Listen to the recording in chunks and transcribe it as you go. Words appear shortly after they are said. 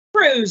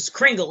Cruz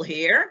Kringle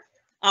here.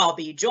 I'll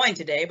be joined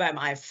today by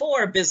my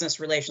 4 business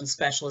relations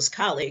specialist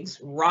colleagues,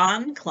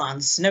 Ron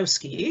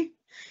Klonsnowski,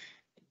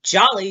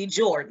 Jolly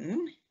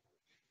Jordan,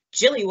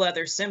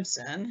 Jillyweather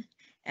Simpson,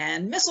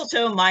 and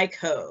Mistletoe Mike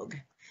Hogue.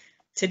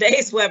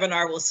 Today's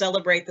webinar will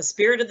celebrate the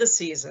spirit of the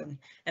season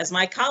as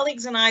my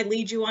colleagues and I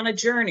lead you on a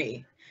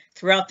journey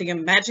throughout the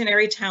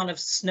imaginary town of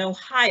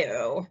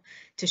Snowhio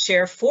to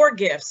share 4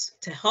 gifts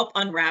to help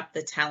unwrap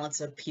the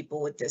talents of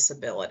people with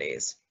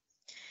disabilities.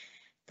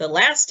 The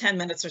last 10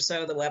 minutes or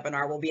so of the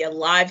webinar will be a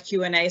live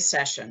Q&A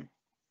session.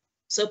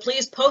 So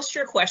please post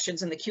your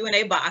questions in the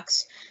Q&A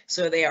box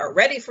so they are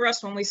ready for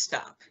us when we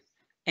stop.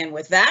 And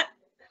with that,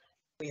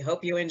 we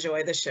hope you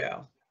enjoy the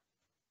show.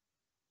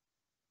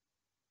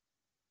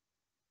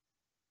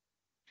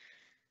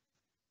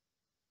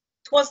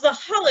 'Twas the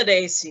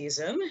holiday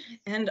season,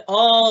 and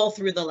all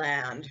through the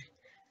land,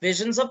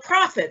 visions of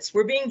profits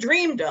were being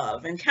dreamed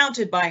of and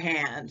counted by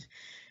hand.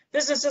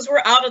 Businesses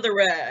were out of the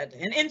red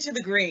and into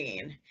the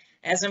green,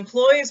 as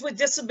employees with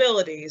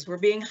disabilities were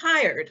being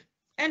hired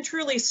and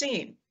truly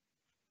seen.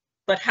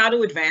 But how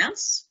to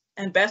advance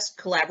and best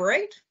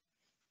collaborate?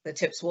 The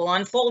tips will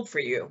unfold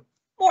for you,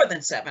 more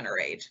than 7 or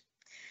 8.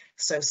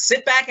 So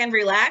sit back and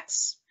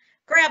relax,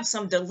 grab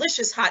some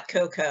delicious hot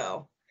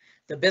cocoa.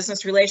 The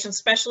business relations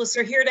specialists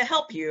are here to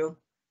help you.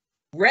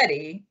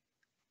 Ready,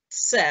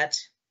 set,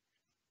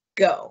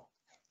 go.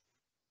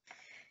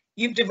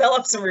 You've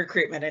developed some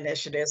recruitment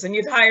initiatives and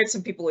you've hired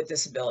some people with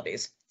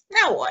disabilities.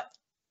 Now what?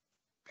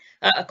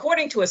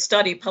 According to a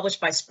study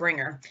published by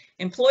Springer,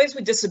 employees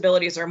with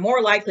disabilities are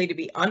more likely to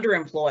be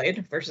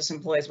underemployed versus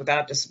employees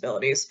without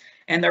disabilities,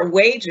 and their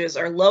wages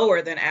are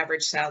lower than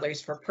average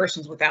salaries for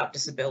persons without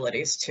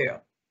disabilities too.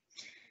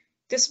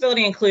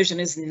 Disability inclusion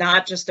is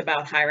not just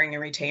about hiring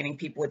and retaining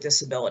people with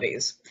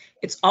disabilities.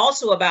 It's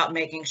also about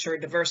making sure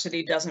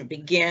diversity doesn't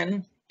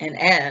begin and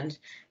end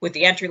with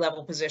the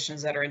entry-level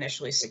positions that are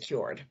initially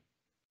secured.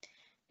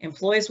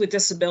 Employees with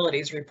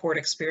disabilities report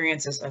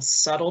experiences of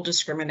subtle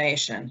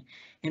discrimination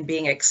in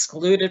being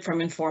excluded from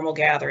informal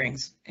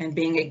gatherings and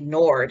being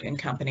ignored in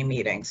company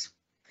meetings.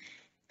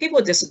 People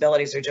with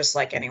disabilities are just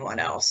like anyone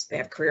else. They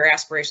have career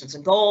aspirations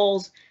and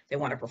goals. They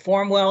want to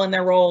perform well in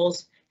their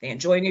roles. They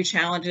enjoy new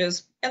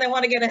challenges, and they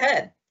want to get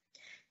ahead.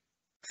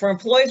 For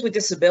employees with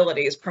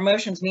disabilities,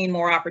 promotions mean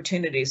more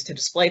opportunities to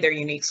display their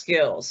unique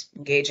skills,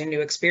 engage in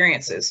new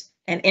experiences,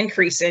 and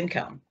increase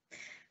income.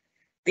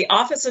 The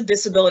Office of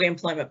Disability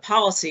Employment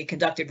Policy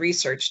conducted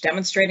research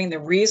demonstrating the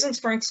reasons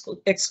for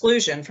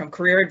exclusion from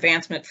career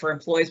advancement for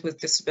employees with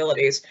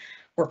disabilities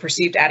were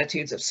perceived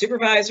attitudes of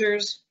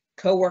supervisors,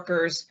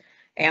 coworkers,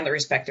 and the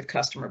respective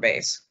customer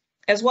base,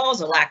 as well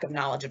as a lack of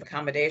knowledge of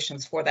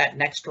accommodations for that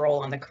next role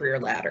on the career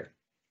ladder.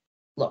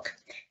 Look,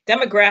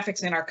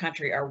 demographics in our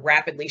country are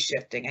rapidly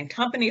shifting, and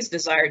companies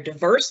desire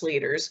diverse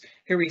leaders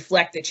who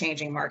reflect the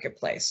changing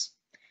marketplace.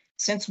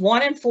 Since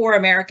 1 in 4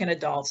 American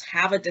adults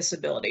have a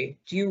disability,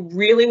 do you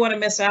really want to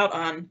miss out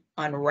on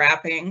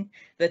unwrapping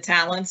the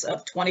talents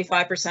of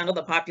 25% of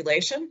the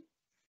population?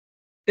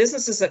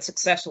 Businesses that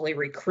successfully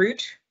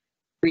recruit,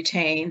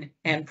 retain,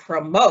 and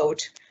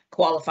promote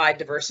qualified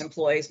diverse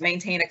employees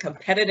maintain a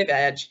competitive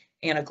edge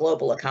in a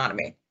global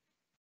economy.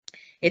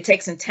 It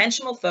takes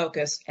intentional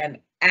focus and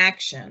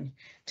action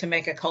to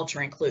make a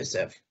culture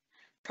inclusive.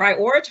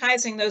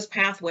 Prioritizing those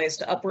pathways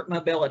to upward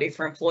mobility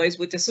for employees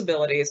with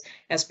disabilities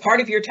as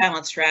part of your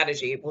talent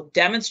strategy will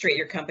demonstrate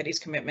your company's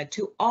commitment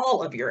to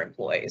all of your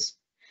employees.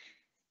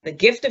 The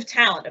gift of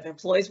talent of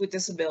employees with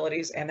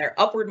disabilities and their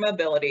upward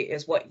mobility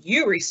is what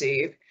you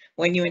receive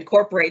when you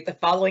incorporate the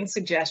following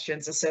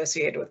suggestions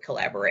associated with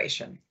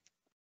collaboration.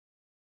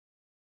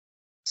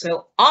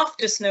 So off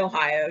to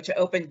Snowhio to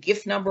open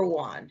gift number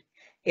 1.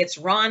 It's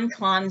Ron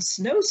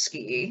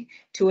Klonsnowski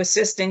to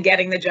assist in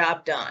getting the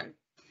job done.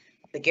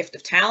 The gift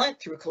of talent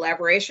through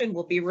collaboration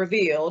will be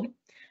revealed.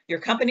 Your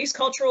company's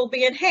culture will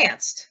be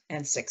enhanced,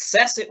 and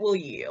success it will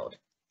yield.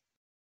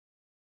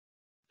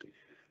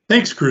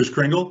 Thanks, Cruz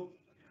Kringle.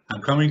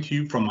 I'm coming to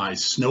you from my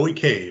snowy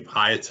cave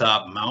high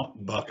atop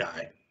Mount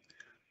Buckeye.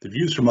 The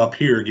views from up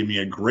here give me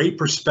a great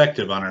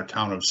perspective on our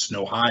town of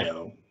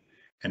Snowhio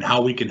and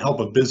how we can help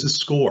a business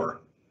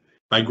score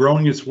by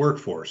growing its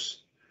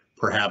workforce,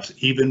 perhaps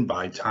even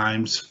by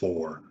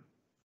 ×4.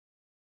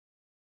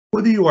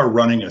 Whether you are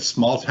running a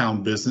small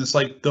town business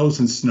like those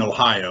in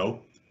Snowhio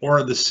or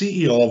are the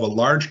CEO of a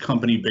large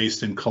company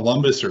based in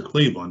Columbus or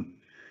Cleveland,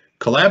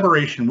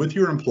 collaboration with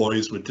your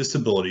employees with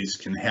disabilities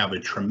can have a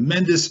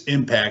tremendous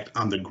impact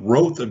on the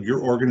growth of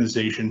your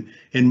organization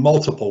in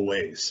multiple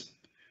ways.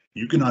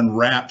 You can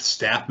unwrap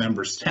staff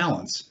members'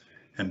 talents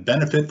and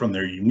benefit from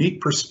their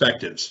unique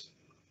perspectives,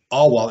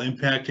 all while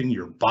impacting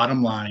your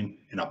bottom line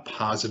in a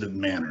positive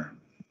manner.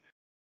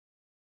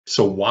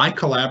 So why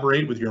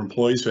collaborate with your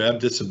employees who have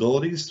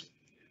disabilities?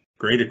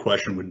 Greater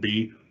question would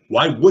be,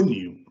 why wouldn't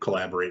you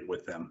collaborate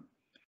with them?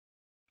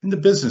 In the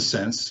business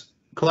sense,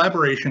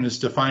 collaboration is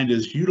defined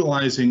as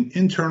utilizing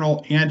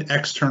internal and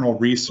external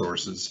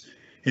resources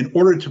in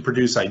order to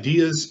produce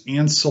ideas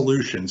and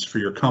solutions for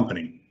your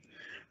company.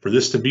 For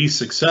this to be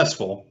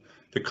successful,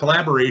 the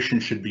collaboration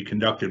should be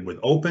conducted with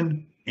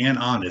open and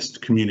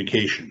honest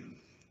communication.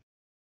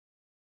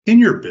 In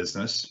your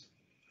business,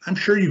 I'm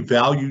sure you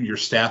value your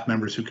staff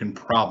members who can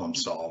problem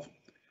solve.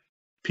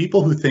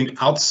 People who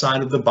think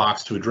outside of the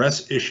box to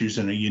address issues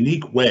in a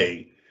unique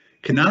way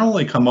can not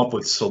only come up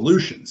with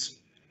solutions,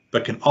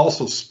 but can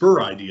also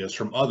spur ideas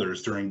from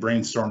others during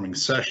brainstorming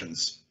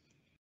sessions.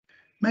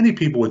 Many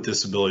people with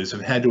disabilities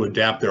have had to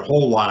adapt their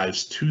whole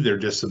lives to their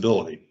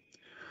disability.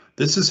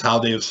 This is how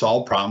they have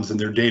solved problems in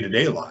their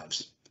day-to-day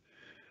lives.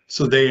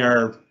 So they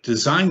are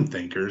design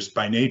thinkers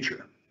by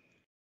nature.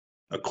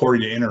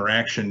 According to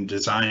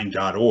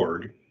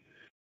interactiondesign.org,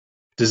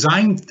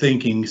 design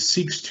thinking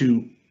seeks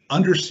to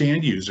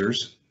understand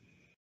users,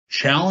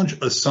 challenge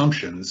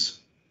assumptions,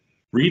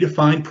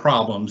 redefine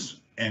problems,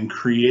 and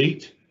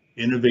create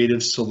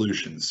innovative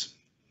solutions.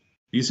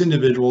 These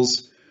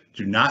individuals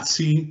do not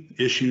see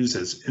issues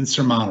as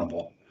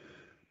insurmountable,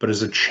 but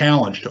as a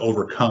challenge to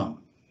overcome.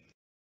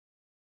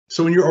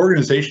 So when your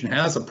organization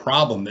has a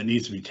problem that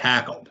needs to be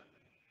tackled,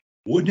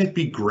 wouldn't it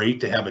be great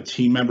to have a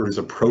team member who's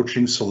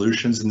approaching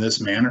solutions in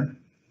this manner?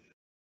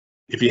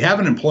 If you have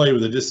an employee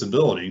with a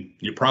disability,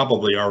 you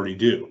probably already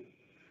do.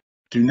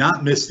 Do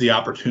not miss the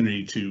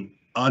opportunity to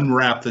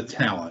unwrap the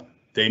talent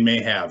they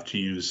may have to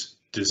use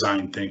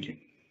design thinking.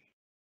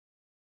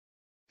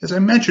 As I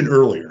mentioned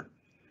earlier,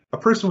 a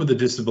person with a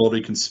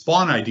disability can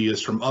spawn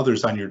ideas from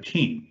others on your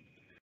team.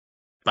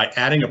 By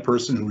adding a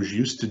person who is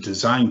used to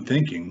design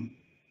thinking,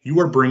 you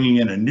are bringing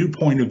in a new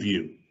point of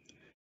view.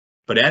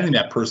 But adding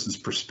that person's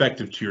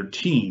perspective to your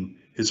team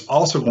is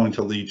also going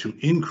to lead to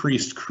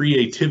increased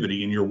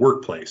creativity in your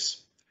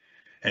workplace.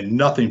 And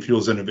nothing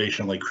fuels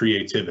innovation like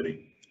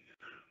creativity.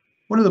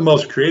 One of the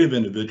most creative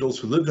individuals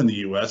who lived in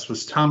the US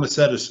was Thomas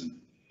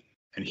Edison,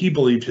 and he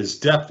believed his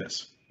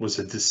deafness was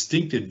a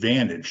distinct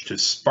advantage to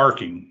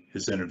sparking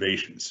his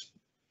innovations.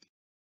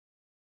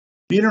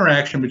 The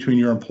interaction between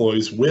your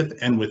employees with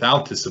and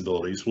without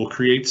disabilities will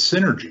create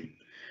synergy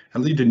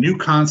and lead to new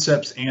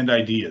concepts and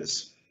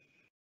ideas.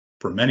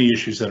 For many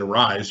issues that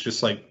arise,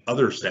 just like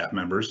other staff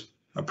members,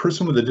 a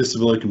person with a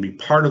disability can be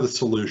part of the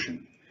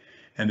solution,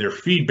 and their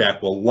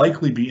feedback will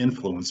likely be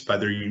influenced by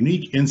their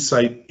unique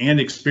insight and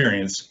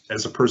experience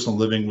as a person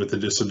living with a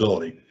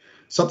disability,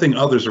 something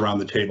others around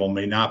the table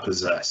may not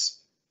possess.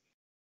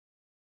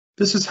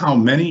 This is how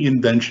many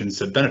inventions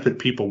that benefit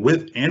people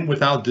with and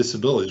without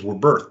disabilities were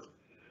birthed,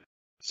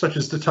 such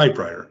as the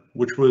typewriter,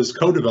 which was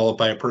co-developed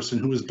by a person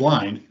who was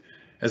blind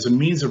as a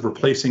means of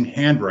replacing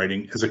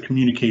handwriting as a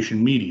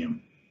communication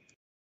medium.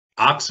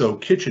 OXO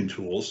kitchen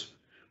tools,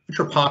 which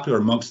are popular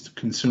amongst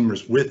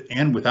consumers with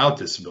and without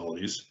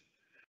disabilities,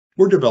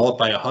 were developed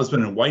by a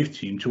husband and wife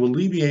team to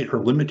alleviate her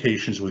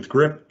limitations with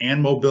grip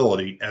and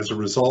mobility as a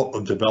result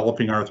of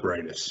developing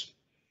arthritis.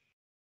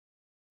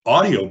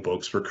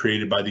 Audiobooks were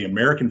created by the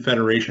American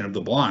Federation of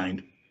the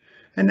Blind,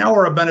 and now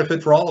are a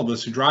benefit for all of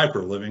us who drive for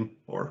a living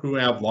or who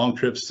have long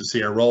trips to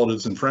see our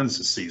relatives and friends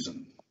this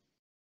season.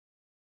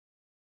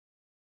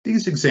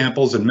 These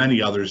examples and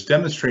many others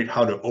demonstrate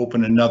how to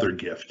open another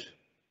gift,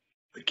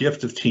 the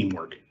gift of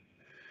teamwork.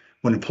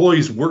 When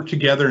employees work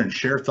together and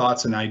share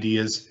thoughts and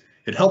ideas,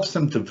 it helps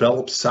them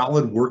develop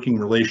solid working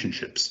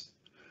relationships.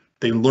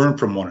 They learn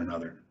from one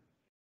another.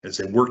 As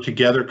they work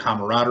together,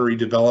 camaraderie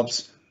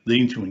develops,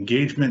 leading to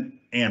engagement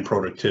and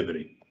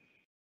productivity.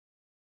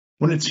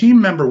 When a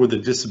team member with a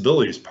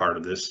disability is part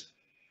of this,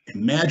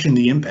 imagine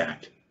the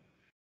impact.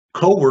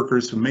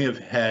 Co-workers who may have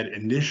had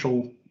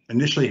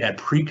initially had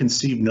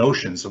preconceived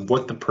notions of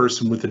what the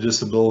person with a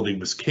disability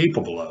was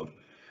capable of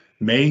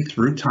may,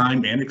 through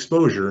time and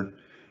exposure,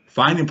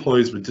 find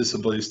employees with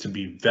disabilities to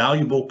be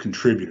valuable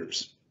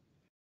contributors.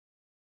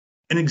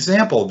 An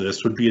example of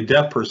this would be a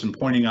deaf person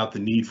pointing out the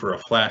need for a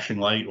flashing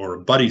light or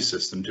a buddy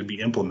system to be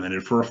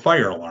implemented for a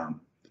fire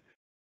alarm.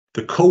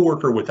 The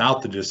coworker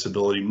without the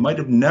disability might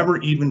have never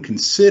even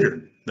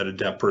considered that a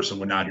deaf person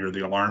would not hear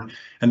the alarm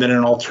and that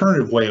an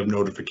alternative way of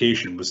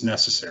notification was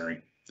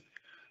necessary.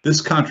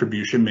 This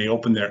contribution may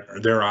open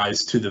their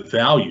eyes to the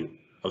value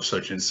of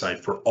such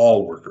insight for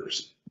all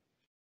workers.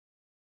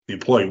 The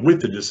employee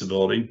with the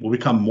disability will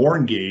become more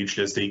engaged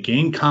as they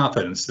gain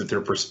confidence that their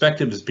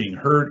perspective is being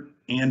heard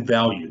and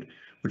valued,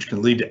 which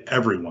can lead to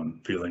everyone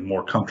feeling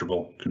more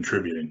comfortable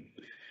contributing.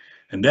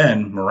 And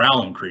then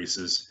morale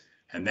increases,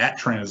 and that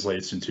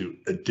translates into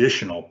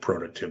additional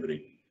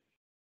productivity.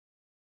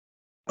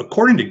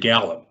 According to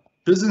Gallup,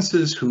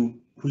 businesses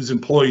whose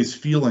employees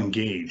feel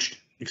engaged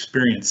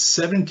experience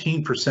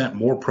 17%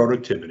 more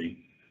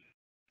productivity,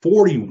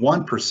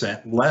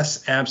 41%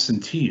 less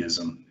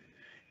absenteeism,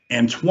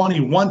 and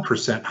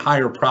 21%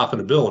 higher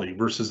profitability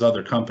versus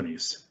other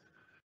companies.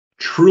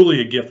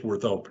 Truly a gift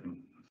worth opening.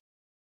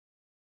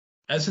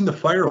 As in the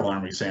fire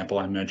alarm example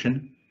I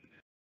mentioned,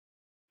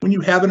 when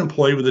you have an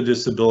employee with a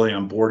disability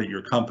on board at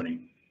your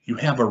company, you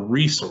have a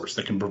resource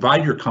that can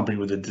provide your company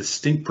with a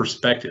distinct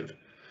perspective,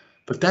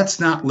 but that's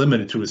not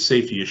limited to a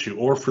safety issue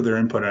or for their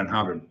input on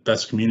how to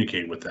best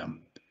communicate with them.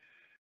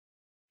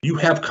 You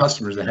have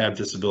customers that have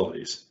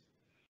disabilities.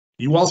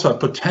 You also have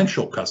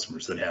potential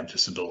customers that have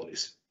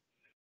disabilities.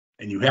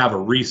 and you have a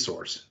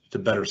resource to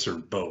better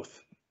serve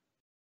both.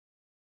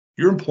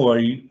 Your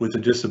employee with a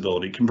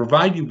disability can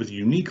provide you with a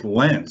unique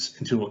lens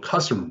into a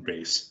customer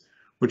base,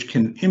 which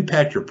can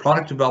impact your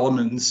product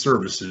development and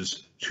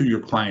services to your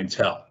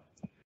clientele.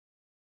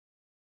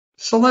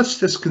 So let's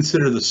just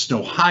consider the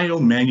Snowhio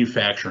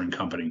Manufacturing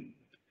Company.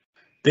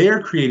 They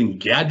are creating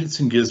gadgets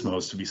and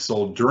gizmos to be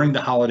sold during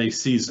the holiday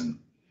season,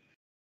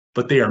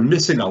 but they are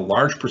missing a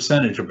large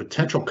percentage of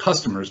potential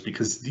customers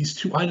because these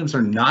two items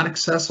are not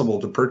accessible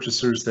to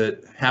purchasers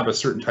that have a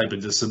certain type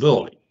of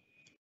disability.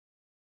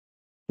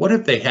 What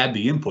if they had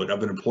the input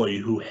of an employee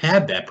who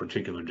had that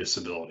particular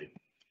disability?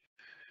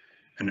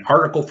 An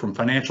article from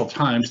Financial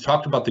Times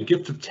talked about the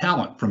gift of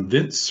talent from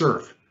Vint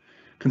Cerf,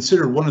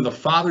 considered one of the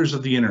fathers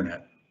of the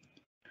internet.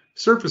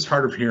 Cerf is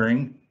hard of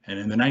hearing, and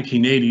in the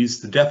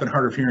 1980s, the deaf and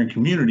hard of hearing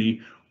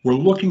community were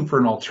looking for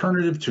an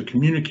alternative to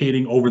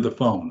communicating over the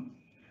phone.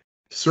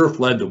 Cerf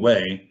led the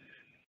way,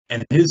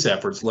 and his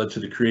efforts led to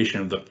the creation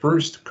of the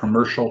first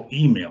commercial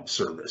email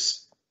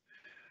service.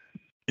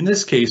 In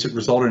this case, it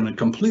resulted in a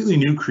completely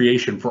new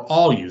creation for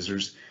all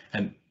users,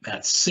 and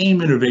that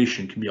same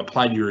innovation can be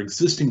applied to your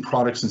existing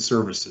products and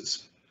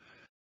services.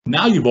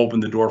 Now you've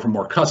opened the door for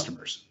more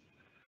customers.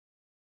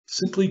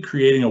 Simply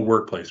creating a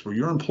workplace where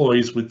your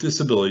employees with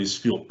disabilities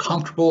feel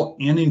comfortable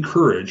and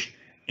encouraged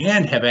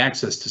and have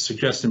access to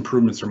suggest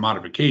improvements or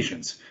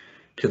modifications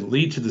could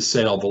lead to the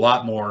sale of a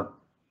lot more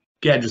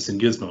gadgets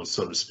and gizmos,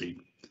 so to speak.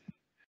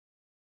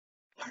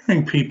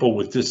 Hiring people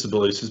with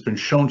disabilities has been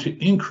shown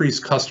to increase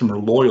customer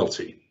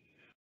loyalty,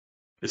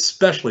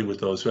 especially with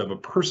those who have a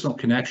personal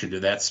connection to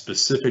that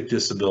specific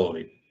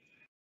disability.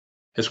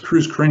 As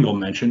Cruz Kringle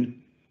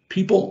mentioned,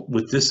 people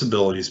with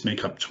disabilities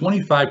make up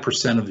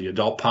 25% of the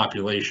adult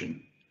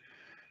population.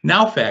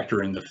 Now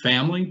factor in the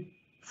family,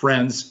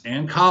 friends,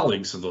 and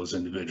colleagues of those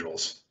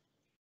individuals.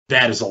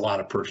 That is a lot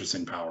of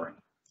purchasing power.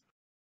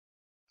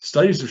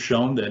 Studies have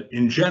shown that,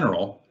 in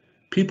general,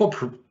 people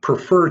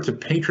prefer to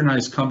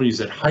patronize companies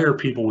that hire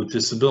people with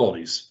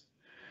disabilities.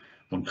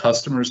 When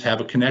customers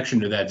have a connection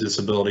to that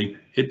disability,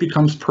 it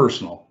becomes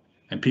personal,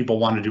 and people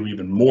want to do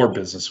even more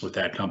business with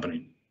that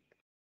company.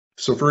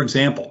 So, for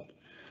example,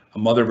 a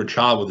mother of a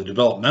child with a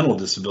developmental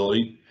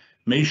disability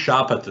may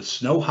shop at the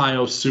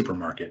Snowhio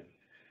supermarket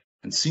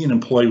and see an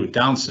employee with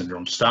Down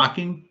syndrome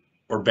stocking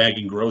or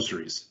bagging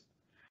groceries.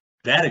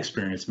 That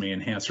experience may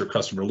enhance her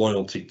customer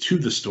loyalty to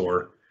the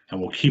store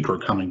and will keep her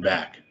coming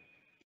back.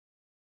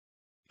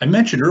 I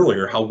mentioned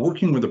earlier how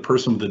working with a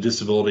person with a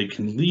disability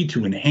can lead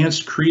to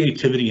enhanced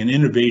creativity and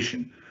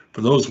innovation for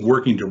those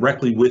working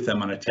directly with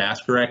them on a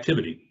task or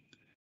activity.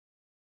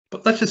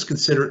 But let's just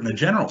consider it in a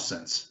general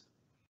sense.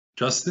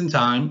 Justin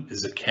Time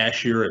is a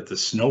cashier at the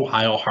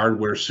Snowhio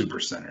Hardware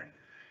Supercenter,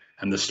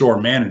 and the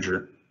store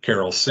manager,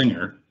 Carol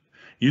Singer,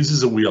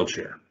 uses a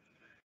wheelchair.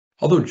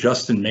 Although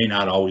Justin may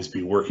not always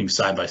be working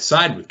side by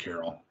side with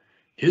Carol,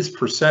 his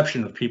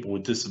perception of people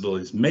with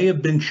disabilities may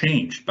have been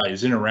changed by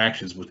his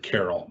interactions with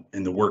Carol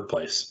in the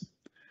workplace.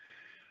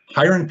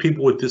 Hiring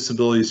people with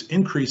disabilities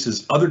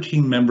increases other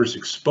team members'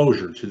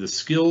 exposure to the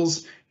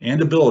skills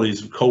and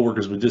abilities of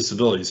coworkers with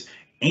disabilities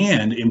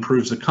and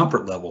improves the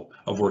comfort level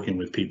of working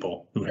with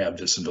people who have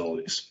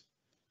disabilities.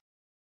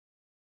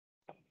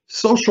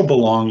 Social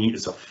belonging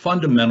is a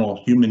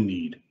fundamental human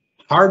need,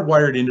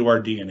 hardwired into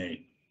our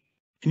DNA.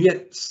 And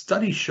yet,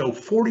 studies show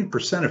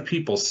 40% of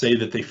people say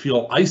that they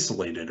feel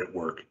isolated at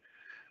work,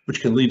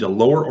 which can lead to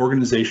lower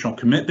organizational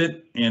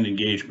commitment and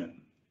engagement.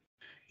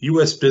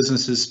 U.S.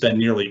 businesses spend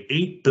nearly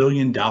 $8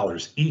 billion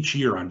each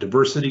year on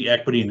diversity,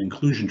 equity, and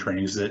inclusion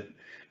trainings that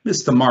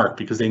miss the mark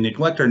because they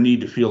neglect our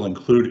need to feel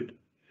included.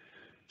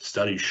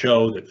 Studies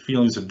show that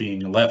feelings of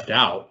being left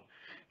out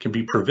can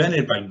be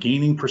prevented by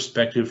gaining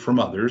perspective from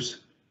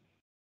others,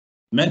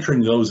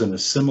 mentoring those in a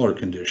similar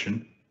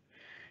condition,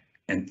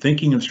 and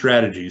thinking of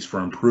strategies for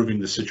improving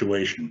the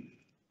situation.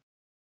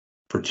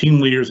 For team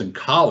leaders and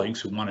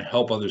colleagues who want to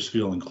help others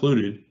feel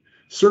included,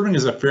 serving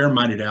as a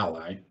fair-minded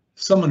ally,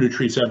 someone who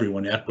treats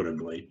everyone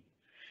equitably,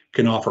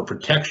 can offer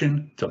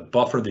protection to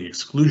buffer the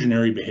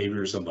exclusionary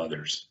behaviors of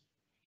others.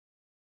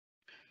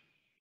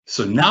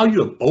 So now you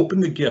have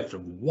opened the gift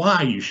of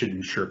why you should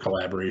ensure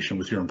collaboration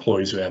with your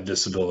employees who have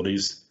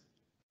disabilities.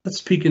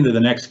 Let's peek into the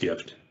next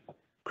gift.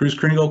 Cruz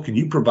Kringle, can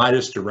you provide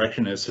us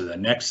direction as to the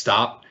next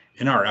stop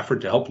in our effort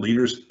to help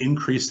leaders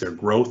increase their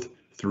growth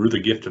through the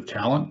gift of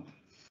talent?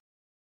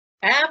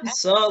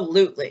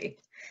 Absolutely.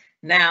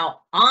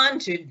 Now on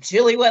to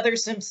Jilly Weather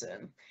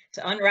Simpson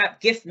to unwrap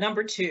gift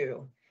number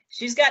 2.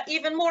 She's got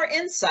even more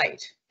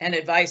insight and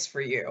advice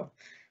for you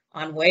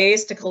on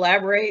ways to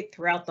collaborate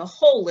throughout the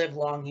whole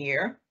livelong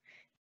year.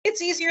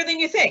 It's easier than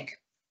you think.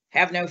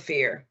 Have no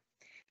fear.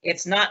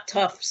 It's not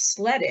tough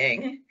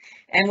sledding,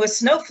 and with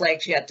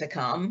snowflakes yet to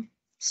come,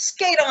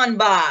 skate on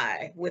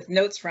by with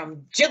notes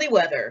from Jilly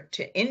Weather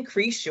to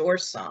increase your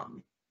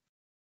sum.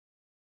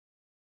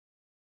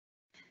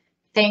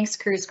 Thanks,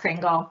 Cruz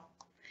Kringle.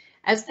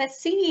 As the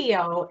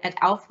CEO at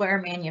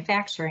Elfware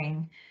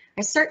Manufacturing,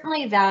 I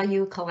certainly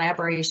value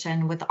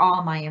collaboration with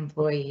all my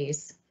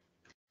employees.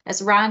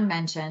 As Ron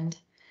mentioned,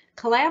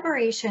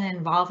 Collaboration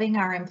involving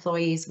our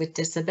employees with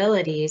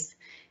disabilities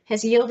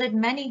has yielded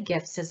many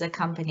gifts as a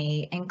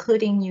company,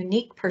 including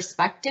unique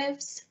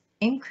perspectives,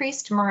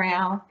 increased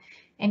morale,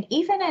 and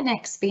even an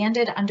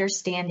expanded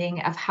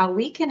understanding of how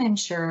we can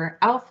ensure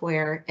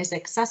Elfware is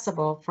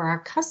accessible for our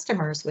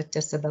customers with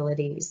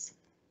disabilities.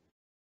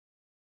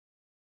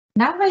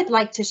 Now I'd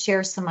like to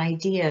share some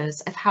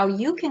ideas of how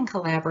you can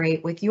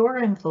collaborate with your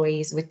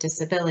employees with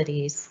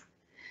disabilities.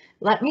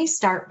 Let me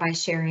start by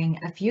sharing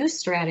a few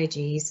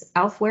strategies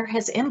Elfware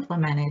has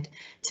implemented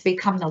to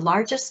become the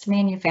largest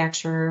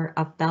manufacturer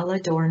of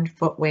bell-adorned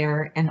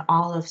footwear in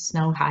all of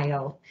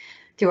Snowhio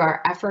through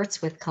our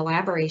efforts with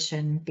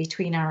collaboration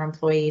between our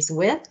employees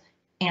with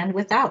and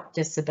without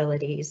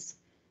disabilities.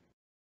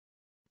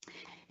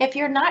 If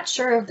you're not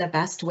sure of the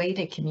best way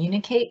to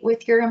communicate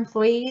with your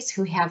employees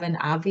who have an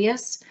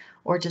obvious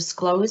or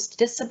disclosed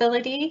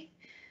disability,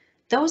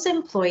 those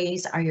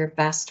employees are your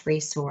best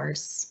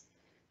resource.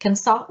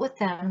 Consult with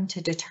them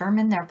to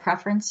determine their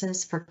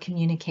preferences for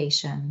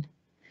communication.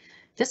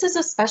 This is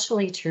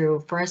especially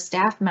true for a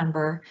staff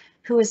member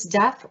who is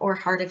deaf or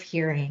hard of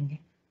hearing.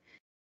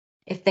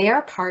 If they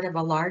are part of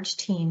a large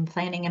team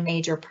planning a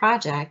major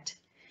project,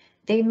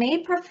 they may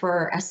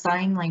prefer a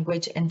sign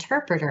language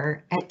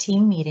interpreter at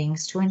team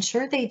meetings to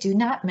ensure they do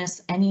not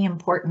miss any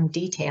important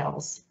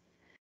details.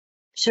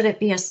 Should it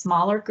be a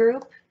smaller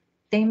group,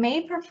 they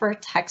may prefer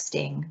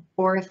texting,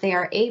 or if they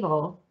are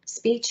able,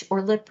 speech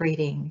or lip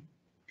reading.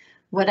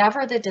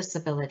 Whatever the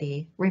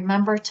disability,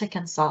 remember to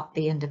consult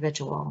the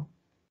individual.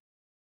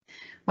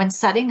 When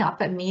setting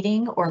up a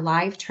meeting or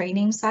live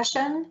training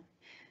session,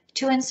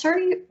 to ensure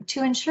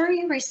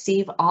you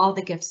receive all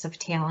the gifts of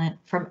talent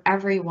from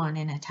everyone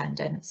in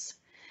attendance,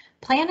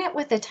 plan it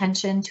with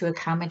attention to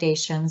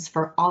accommodations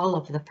for all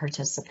of the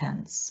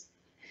participants.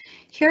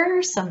 Here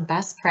are some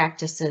best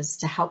practices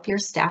to help your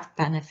staff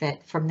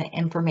benefit from the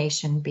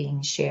information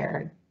being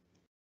shared.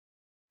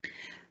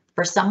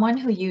 For someone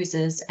who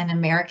uses an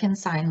American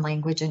Sign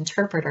Language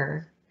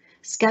interpreter,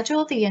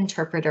 schedule the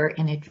interpreter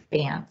in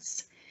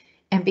advance,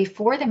 and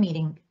before the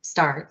meeting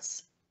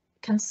starts,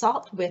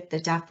 consult with the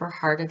deaf or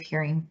hard of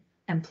hearing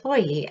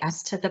employee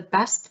as to the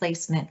best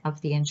placement of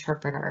the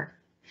interpreter,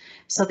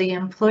 so the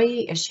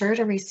employee is sure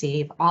to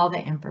receive all the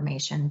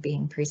information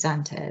being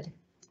presented.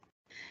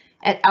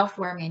 At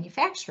Elfware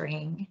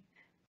Manufacturing,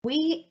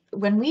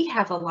 when we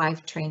have a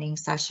live training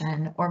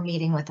session or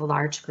meeting with a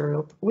large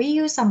group, we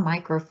use a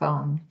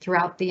microphone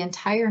throughout the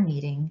entire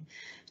meeting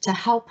to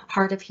help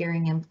hard of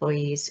hearing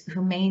employees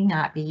who may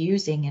not be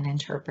using an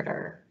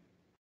interpreter.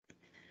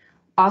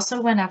 Also,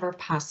 whenever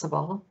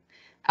possible,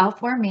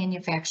 Elfware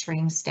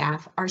Manufacturing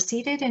staff are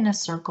seated in a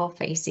circle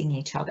facing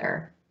each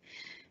other.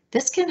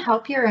 This can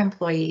help your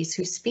employees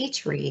who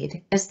speech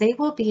read, as they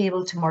will be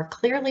able to more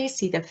clearly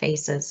see the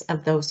faces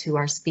of those who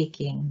are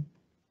speaking.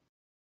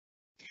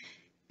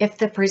 If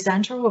the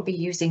presenter will be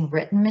using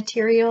written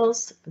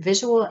materials,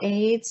 visual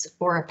aids,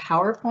 or a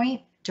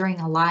PowerPoint during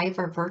a live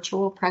or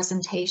virtual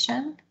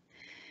presentation,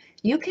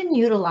 you can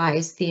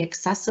utilize the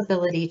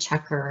accessibility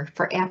checker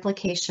for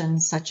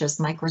applications such as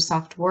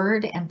Microsoft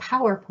Word and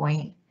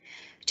PowerPoint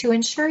to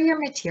ensure your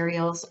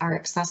materials are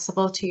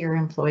accessible to your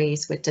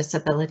employees with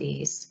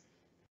disabilities.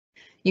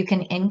 You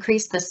can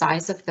increase the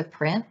size of the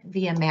print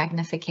via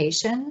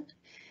magnification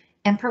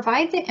and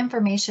provide the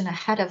information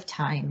ahead of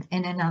time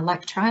in an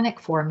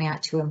electronic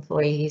format to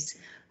employees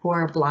who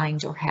are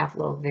blind or have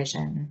low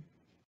vision.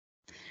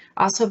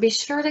 Also, be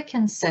sure to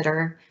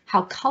consider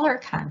how color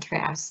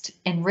contrast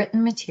in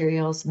written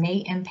materials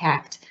may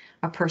impact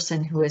a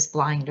person who is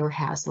blind or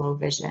has low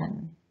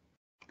vision.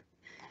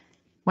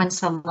 When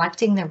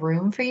selecting the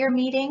room for your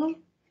meeting,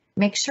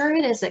 make sure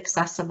it is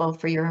accessible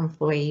for your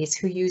employees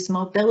who use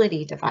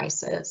mobility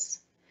devices.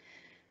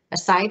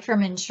 Aside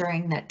from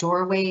ensuring that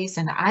doorways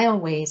and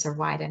aisleways are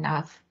wide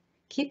enough,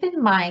 keep in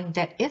mind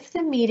that if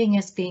the meeting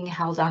is being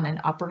held on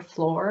an upper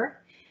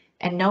floor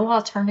and no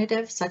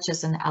alternative such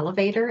as an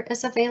elevator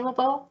is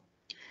available,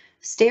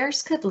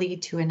 stairs could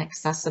lead to an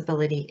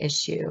accessibility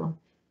issue.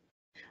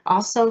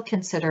 Also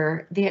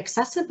consider the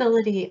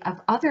accessibility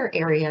of other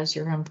areas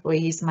your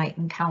employees might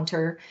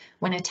encounter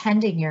when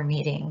attending your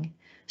meeting,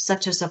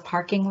 such as a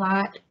parking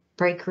lot,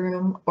 break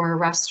room, or a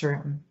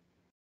restroom.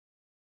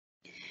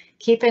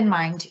 Keep in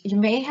mind, you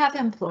may have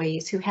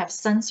employees who have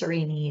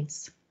sensory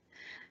needs.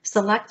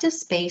 Select a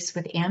space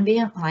with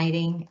ambient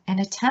lighting and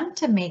attempt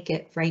to make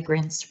it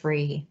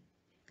fragrance-free.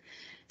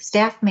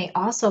 Staff may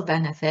also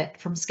benefit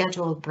from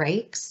scheduled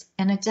breaks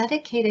and a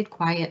dedicated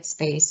quiet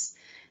space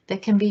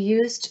that can be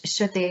used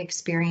should they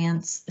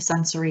experience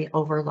sensory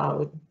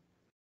overload.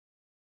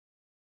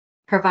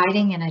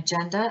 Providing an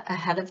agenda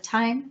ahead of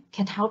time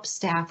can help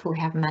staff who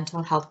have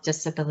mental health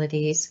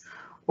disabilities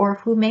or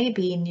who may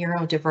be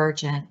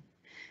neurodivergent,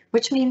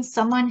 which means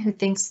someone who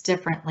thinks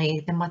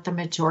differently than what the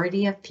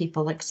majority of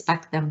people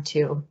expect them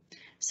to,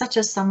 such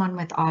as someone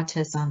with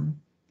autism.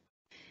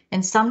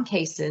 In some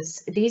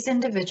cases, these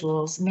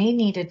individuals may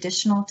need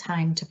additional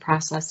time to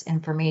process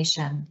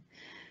information,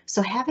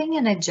 so having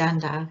an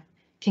agenda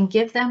can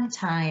give them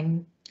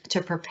time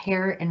to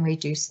prepare and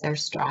reduce their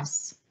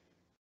stress.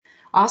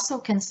 Also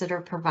consider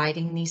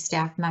providing these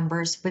staff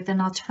members with an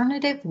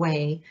alternative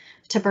way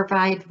to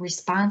provide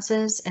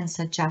responses and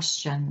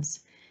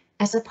suggestions,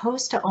 as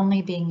opposed to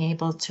only being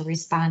able to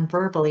respond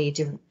verbally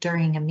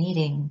during a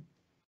meeting.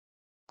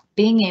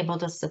 Being able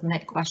to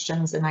submit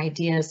questions and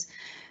ideas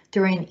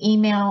through an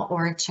email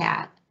or a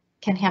chat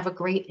can have a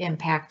great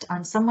impact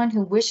on someone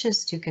who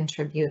wishes to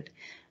contribute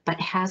but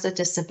has a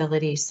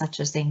disability such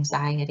as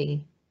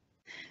anxiety.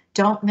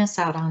 Don't miss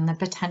out on the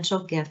potential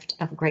gift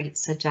of great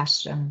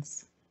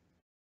suggestions.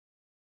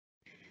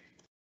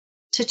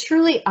 To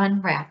truly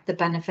unwrap the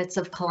benefits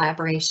of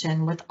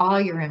collaboration with all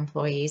your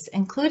employees,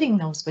 including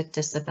those with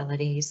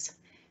disabilities,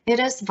 it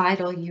is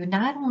vital you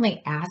not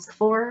only ask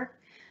for,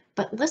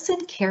 but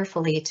listen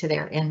carefully to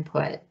their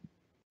input.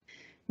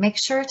 Make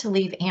sure to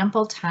leave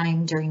ample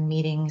time during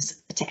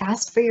meetings to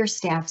ask for your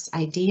staff's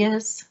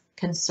ideas,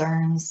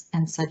 concerns,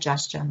 and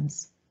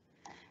suggestions.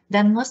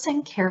 Then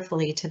listen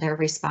carefully to their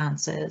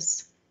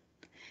responses.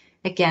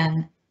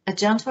 Again, a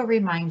gentle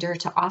reminder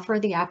to offer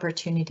the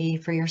opportunity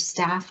for your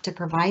staff to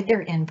provide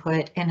their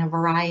input in a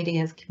variety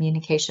of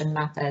communication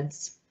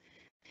methods.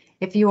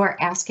 If you are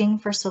asking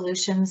for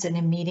solutions in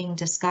a meeting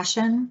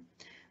discussion,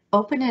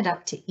 open it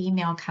up to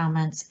email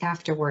comments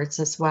afterwards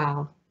as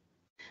well.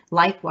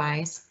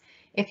 Likewise,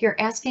 if you're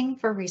asking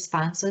for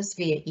responses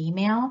via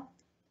email,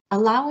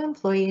 allow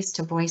employees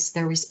to voice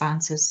their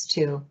responses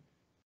too.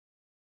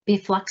 Be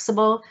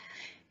flexible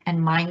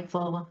and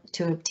mindful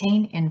to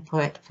obtain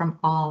input from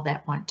all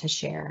that want to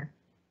share.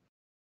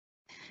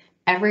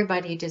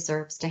 Everybody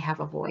deserves to have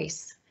a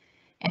voice,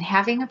 and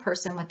having a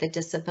person with a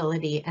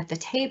disability at the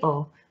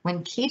table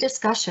when key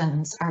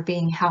discussions are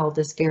being held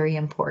is very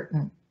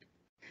important.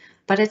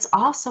 But it's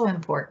also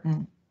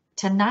important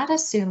to not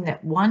assume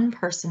that one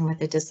person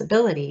with a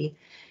disability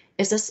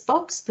is a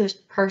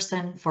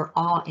spokesperson for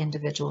all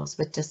individuals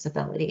with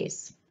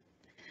disabilities.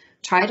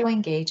 Try to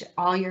engage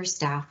all your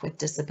staff with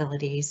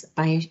disabilities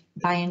by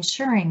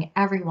ensuring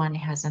everyone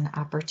has an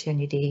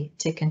opportunity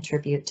to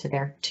contribute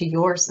to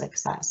your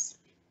success.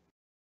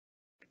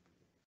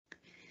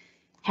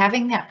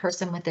 Having that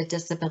person with a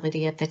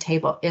disability at the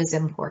table is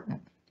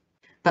important,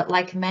 but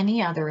like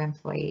many other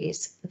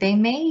employees, they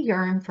may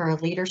yearn for a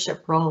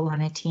leadership role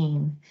on a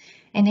team,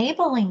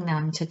 enabling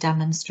them to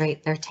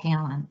demonstrate their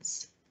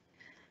talents.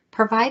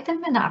 Provide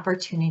them an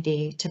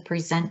opportunity to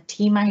present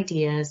team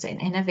ideas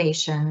and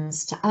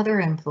innovations to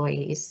other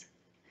employees.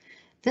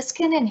 This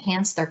can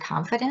enhance their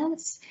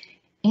confidence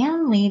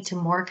and lead to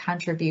more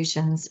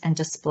contributions and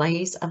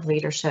displays of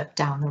leadership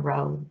down the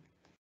road.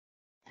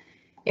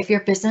 If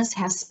your business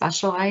has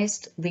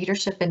specialized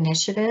leadership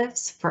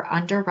initiatives for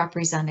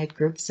underrepresented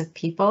groups of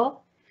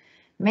people,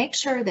 make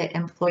sure that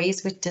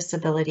employees with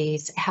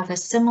disabilities have a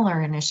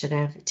similar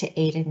initiative to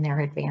aid in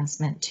their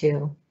advancement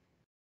too.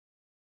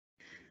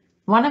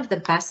 One of the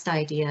best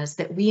ideas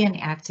that we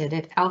enacted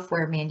at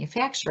Elfware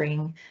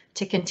Manufacturing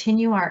to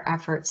continue our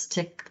efforts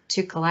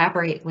to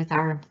collaborate with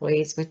our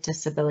employees with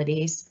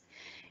disabilities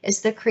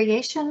is the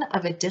creation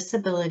of a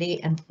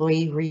disability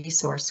employee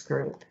resource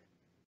group.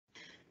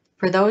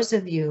 For those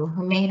of you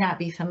who may not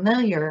be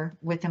familiar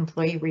with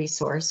employee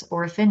resource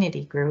or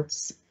affinity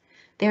groups,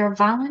 they are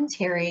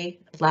voluntary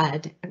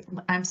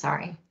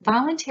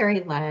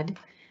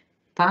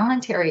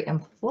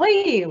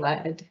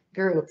employee-led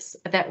groups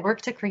that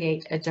work to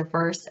create a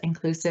diverse,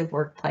 inclusive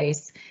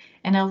workplace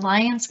in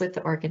alliance with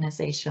the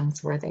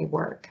organizations where they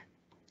work.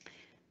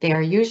 They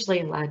are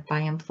usually led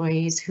by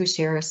employees who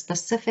share a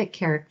specific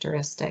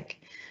characteristic,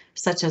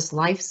 such as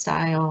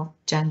lifestyle,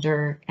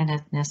 gender, and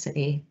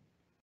ethnicity.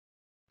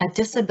 A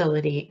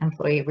disability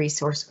employee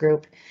resource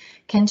group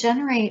can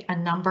generate a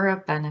number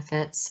of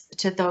benefits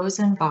to those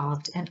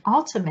involved and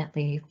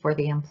ultimately for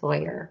the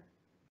employer.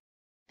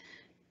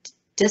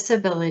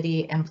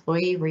 Disability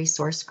employee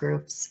resource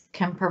groups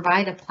can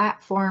provide a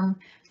platform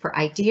for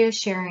idea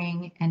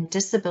sharing and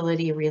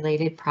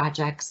disability-related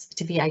projects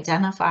to be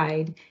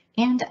identified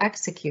and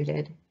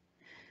executed.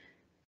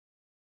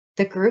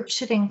 The group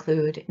should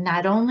include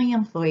not only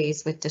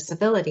employees with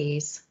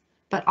disabilities,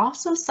 but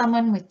also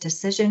someone with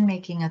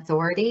decision-making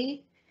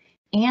authority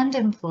and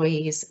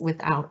employees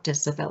without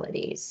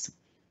disabilities.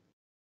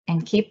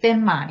 And keep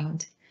in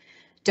mind,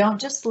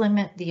 don't just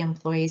limit the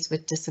employees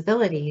with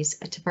disabilities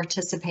to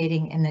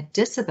participating in the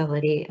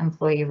disability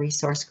employee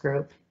resource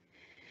group.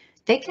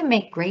 They can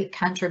make great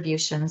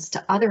contributions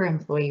to other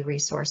employee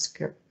resource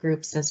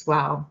groups as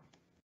well.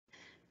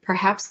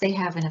 Perhaps they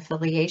have an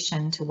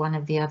affiliation to one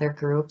of the other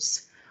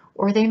groups,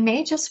 or they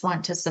may just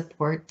want to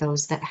support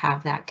those that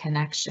have that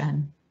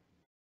connection.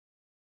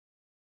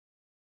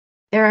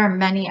 There are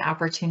many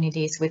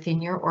opportunities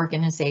within your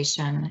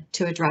organization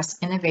to address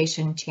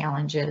innovation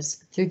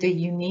challenges through the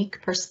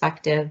unique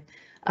perspective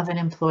of an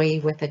employee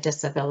with a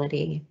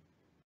disability.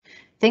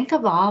 Think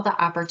of all the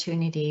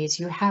opportunities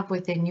you have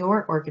within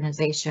your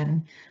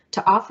organization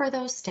to offer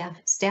those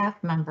staff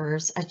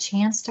members a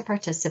chance to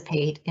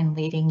participate in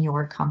leading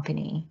your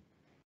company.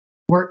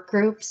 Work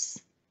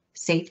groups,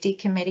 safety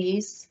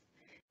committees,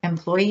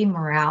 employee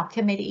morale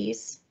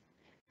committees,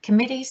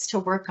 committees to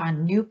work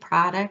on new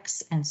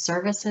products and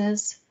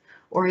services,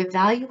 or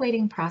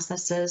evaluating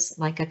processes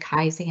like a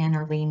Kaizen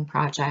or Lean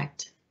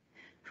project.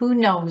 Who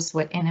knows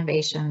what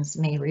innovations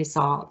may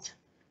result?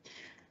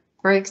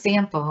 For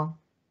example,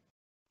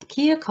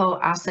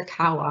 Kiyoko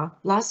Asakawa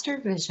lost her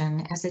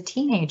vision as a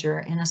teenager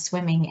in a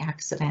swimming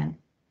accident.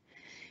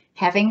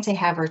 Having to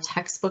have her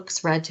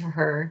textbooks read to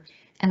her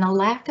and a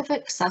lack of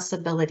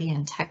accessibility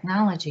in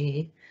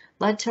technology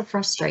led to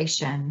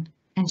frustration,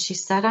 and she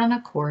set on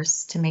a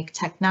course to make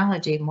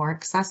technology more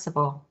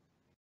accessible.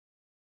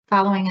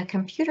 Following a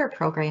computer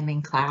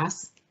programming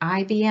class,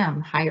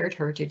 IBM hired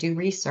her to do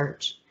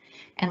research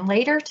and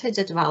later to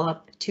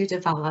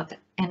develop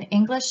an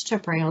English to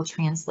Braille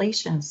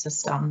translation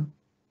system.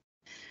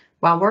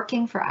 While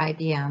working for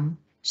IBM,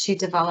 she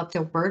developed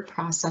a word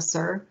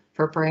processor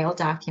for Braille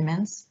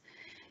documents,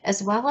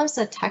 as well as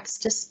a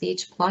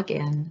text-to-speech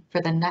plugin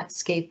for the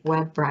Netscape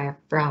web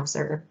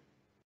browser.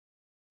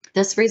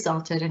 This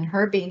resulted in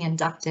her being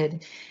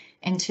inducted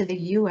into the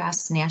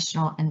U.S.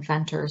 National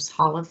Inventors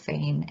Hall of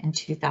Fame in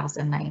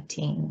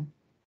 2019.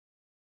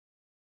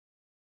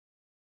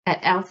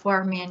 At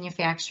Elfwar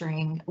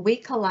Manufacturing, we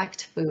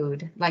collect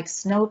food like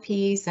snow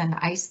peas and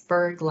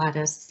iceberg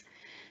lettuce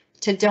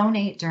to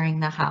donate during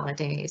the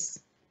holidays.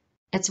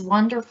 It's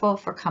wonderful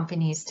for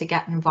companies to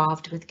get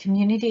involved with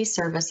community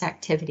service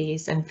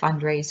activities and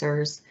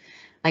fundraisers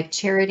like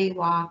charity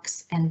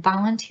walks and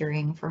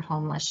volunteering for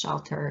homeless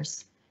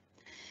shelters.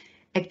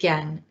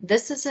 Again,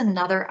 this is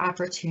another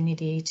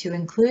opportunity to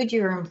include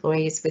your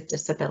employees with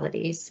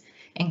disabilities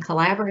in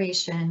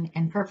collaboration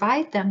and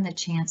provide them the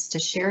chance to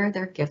share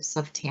their gifts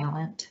of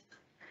talent.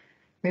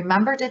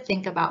 Remember to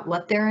think about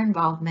what their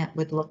involvement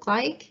would look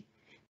like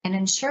and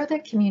ensure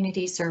that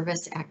community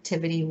service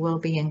activity will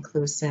be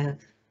inclusive.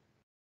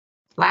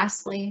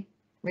 Lastly,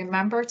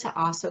 remember to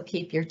also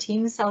keep your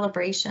team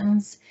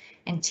celebrations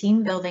and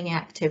team building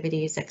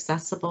activities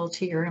accessible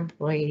to your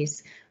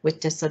employees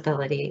with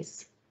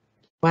disabilities.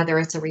 Whether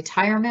it's a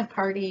retirement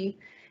party,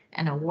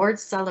 an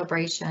awards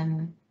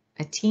celebration,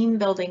 a team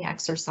building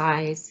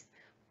exercise,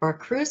 or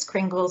Cruz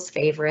Kringle's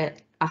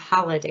favorite, a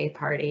holiday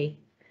party,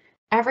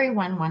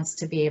 everyone wants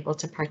to be able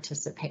to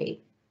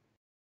participate.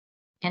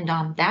 And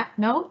on that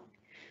note,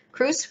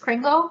 Cruz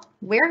Kringle,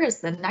 where is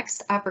the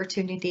next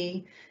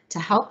opportunity to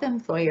help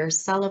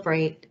employers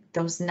celebrate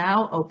those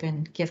now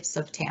open gifts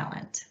of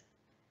talent?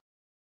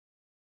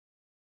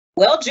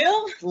 Well,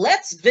 Jill,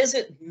 let's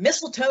visit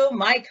Mistletoe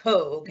Mike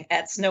Hogue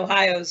at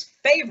Snowhio's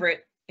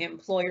favorite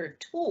employer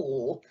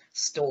tool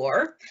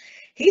store.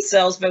 He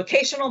sells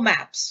vocational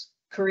maps,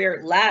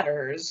 career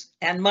ladders,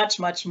 and much,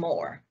 much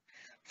more.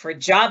 For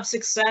job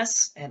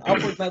success and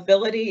upward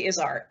mobility is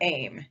our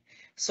aim,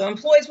 so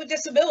employees with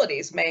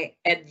disabilities may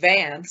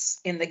advance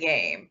in the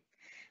game.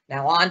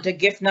 Now on to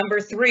gift number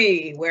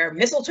 3, where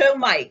Mistletoe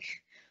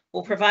Mike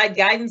will provide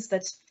guidance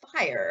that's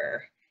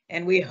fire,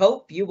 and we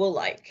hope you will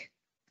like.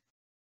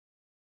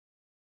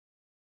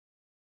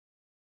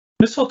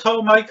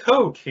 Mistletoe Mike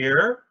Hogue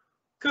here.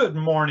 Good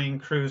morning,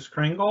 Cruz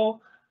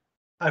Kringle.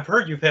 I've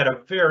heard you've had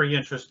a very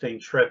interesting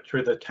trip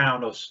through the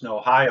town of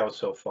Snowhio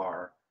so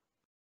far.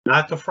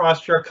 Not to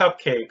frost your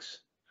cupcakes,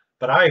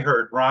 but I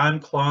heard Ron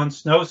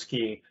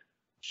Klon-Snowski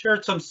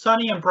shared some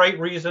sunny and bright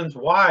reasons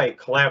why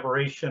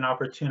collaboration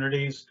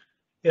opportunities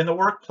in the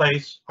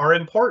workplace are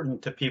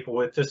important to people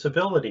with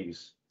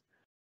disabilities.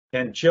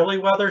 And Jilly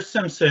Weather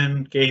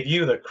Simpson gave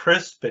you the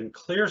crisp and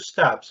clear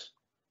steps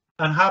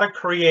on how to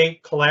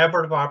create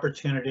collaborative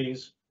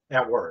opportunities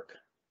at work.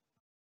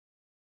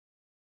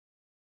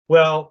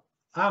 Well,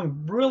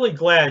 I'm really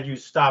glad you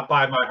stopped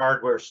by my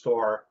hardware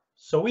store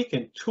so we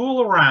can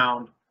tool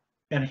around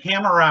and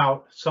hammer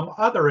out some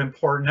other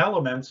important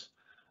elements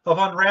of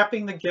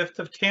unwrapping the gift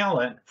of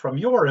talent from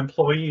your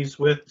employees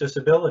with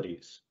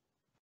disabilities,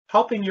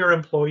 helping your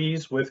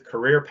employees with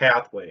career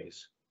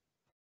pathways.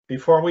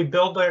 Before we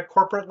build that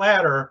corporate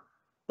ladder,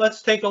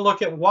 let's take a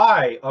look at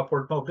why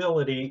upward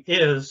mobility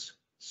is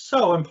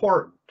so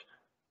important.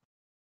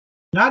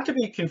 Not to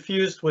be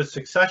confused with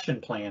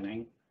succession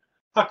planning,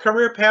 a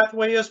career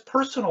pathway is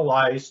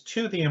personalized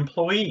to the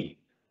employee.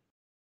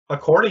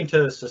 According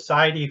to the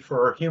Society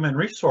for Human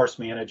Resource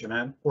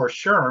Management, or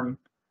SHRM,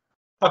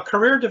 a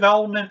career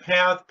development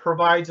path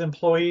provides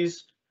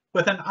employees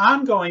with an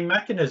ongoing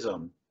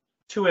mechanism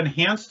to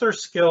enhance their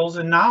skills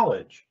and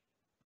knowledge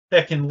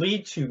that can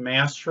lead to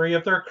mastery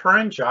of their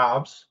current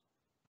jobs,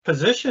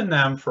 position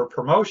them for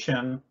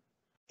promotion,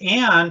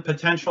 and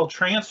potential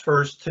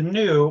transfers to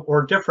new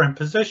or different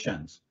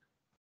positions.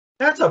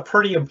 That's a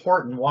pretty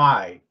important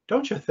why,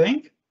 don't you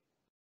think?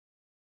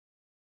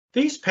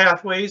 These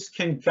pathways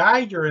can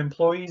guide your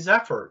employees'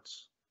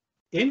 efforts,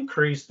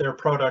 increase their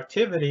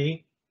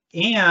productivity,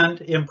 and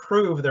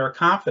improve their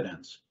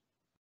confidence.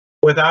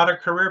 Without a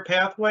career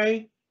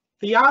pathway,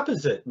 the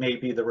opposite may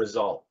be the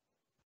result.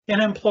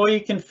 An employee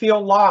can feel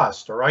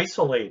lost or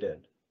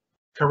isolated.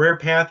 Career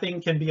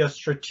pathing can be a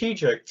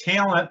strategic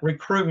talent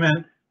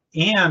recruitment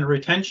and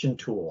retention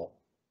tool.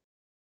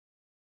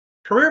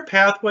 Career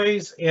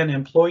pathways and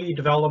employee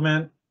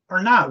development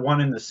are not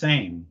one and the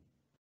same.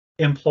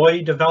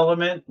 Employee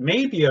development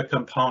may be a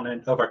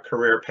component of a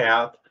career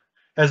path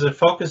as it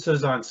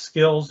focuses on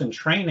skills and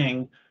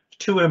training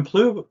to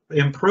improve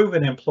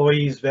an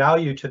employee's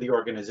value to the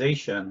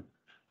organization,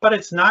 but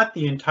it's not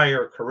the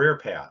entire career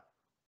path.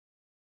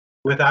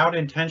 Without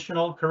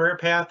intentional career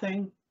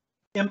pathing,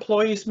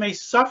 employees may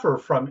suffer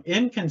from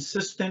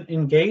inconsistent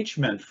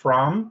engagement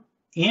from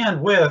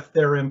and with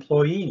their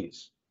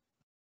employees.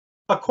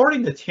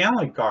 According to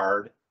Talent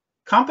Guard,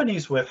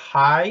 companies with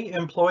high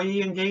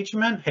employee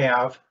engagement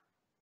have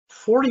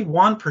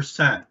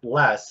 41%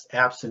 less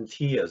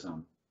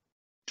absenteeism,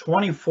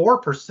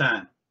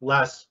 24%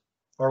 less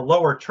or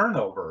lower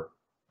turnover,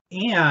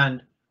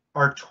 and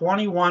are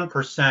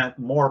 21%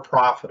 more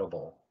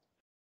profitable.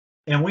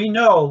 And we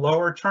know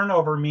lower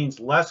turnover means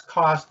less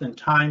cost and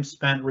time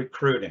spent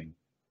recruiting.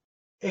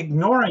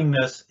 Ignoring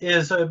this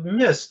is a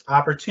missed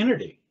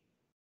opportunity.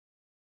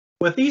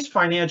 With these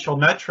financial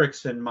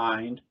metrics in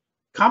mind,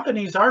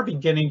 companies are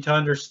beginning to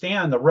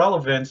understand the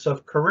relevance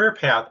of career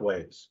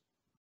pathways.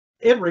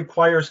 It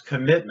requires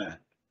commitment,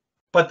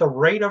 but the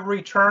rate of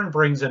return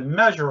brings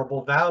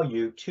immeasurable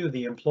value to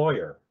the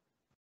employer.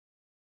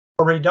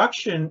 A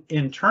reduction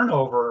in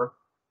turnover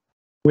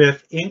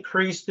with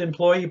increased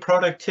employee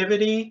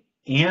productivity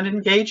and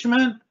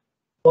engagement,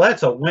 well,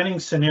 that's a winning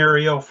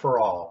scenario for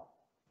all.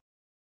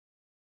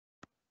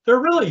 There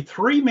are really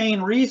three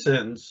main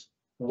reasons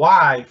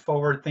why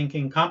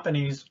forward-thinking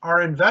companies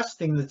are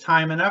investing the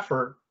time and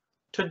effort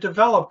to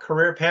develop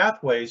career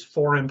pathways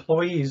for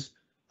employees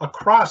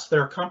across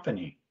their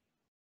company.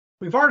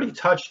 We've already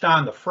touched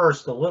on the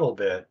first a little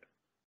bit,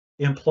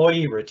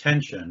 employee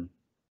retention.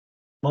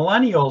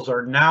 Millennials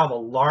are now the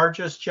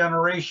largest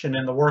generation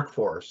in the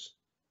workforce,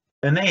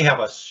 and they have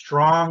a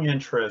strong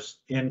interest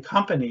in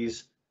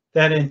companies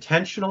that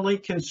intentionally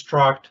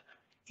construct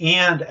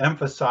and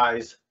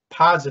emphasize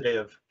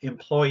positive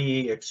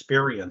employee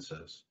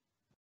experiences.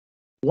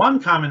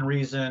 One common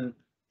reason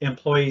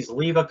employees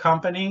leave a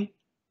company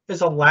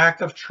is a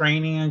lack of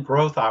training and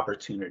growth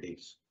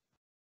opportunities.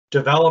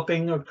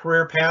 Developing a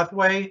career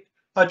pathway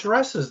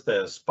addresses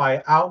this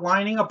by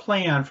outlining a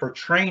plan for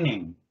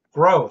training,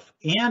 growth,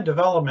 and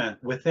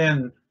development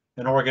within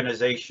an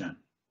organization.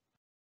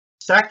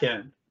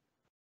 Second,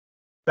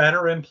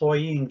 better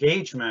employee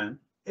engagement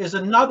is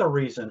another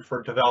reason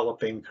for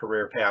developing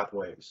career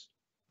pathways.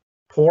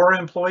 Poor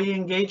employee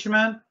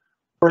engagement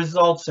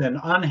results in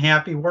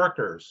unhappy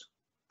workers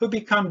who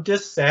become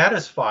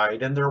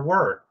dissatisfied in their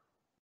work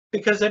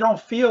because they don't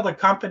feel the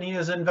company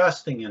is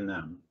investing in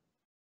them.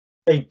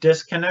 They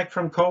disconnect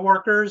from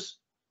coworkers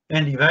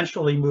and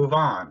eventually move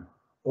on,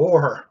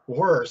 or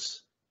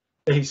worse,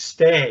 they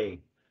stay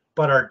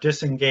but are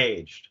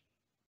disengaged.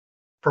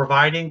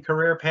 Providing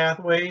career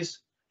pathways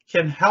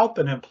can help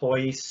an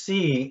employee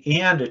see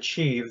and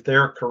achieve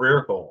their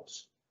career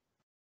goals.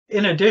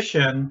 In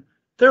addition,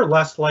 they're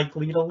less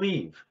likely to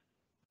leave,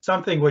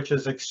 something which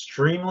is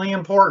extremely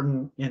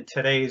important in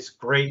today's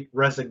great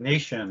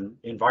resignation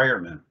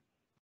environment.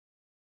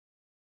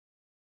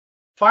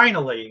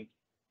 Finally,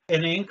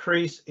 an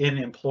increase in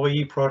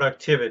employee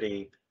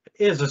productivity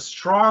is a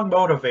strong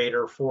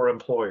motivator for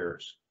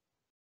employers.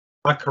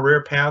 A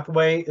career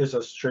pathway is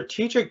a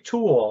strategic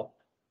tool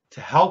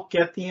to help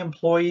get the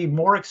employee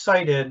more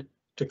excited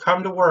to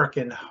come to work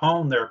and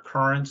hone their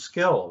current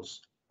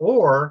skills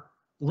or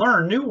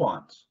learn new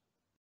ones.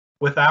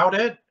 Without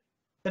it,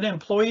 an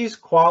employee's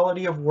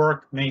quality of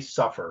work may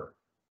suffer.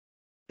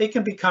 It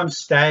can become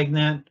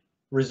stagnant,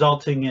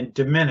 resulting in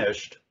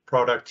diminished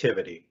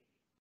productivity.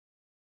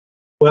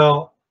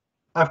 Well,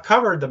 I've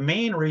covered the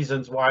main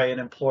reasons why an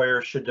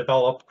employer should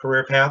develop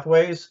career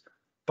pathways,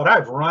 but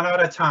I've run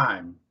out of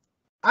time.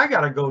 I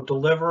gotta go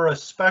deliver a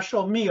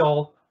special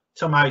meal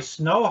to my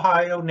Snow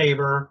Ohio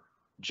neighbor,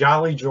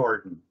 Jolly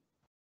Jordan.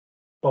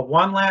 But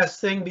one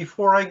last thing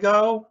before I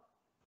go,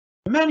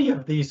 many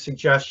of these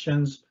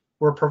suggestions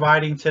we're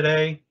providing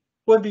today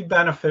would be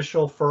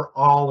beneficial for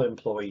all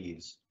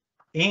employees,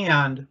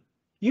 and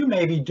you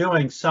may be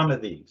doing some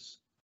of these.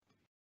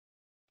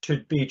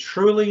 To be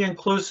truly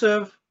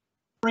inclusive,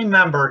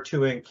 remember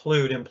to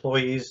include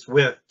employees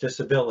with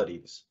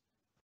disabilities.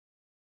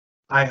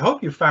 I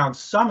hope you found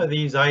some of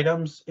these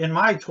items in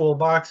my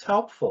toolbox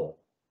helpful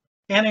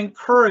and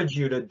encourage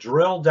you to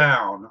drill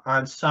down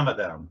on some of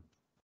them.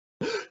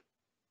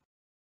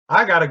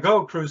 I gotta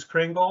go, Kruis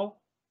Kringle,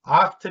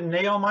 off to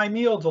nail my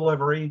meal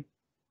delivery.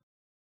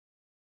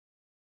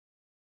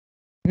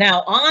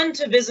 Now on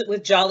to visit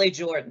with Jolly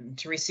Jordan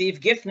to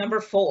receive gift number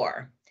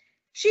 4.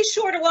 She's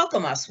sure to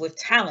welcome us with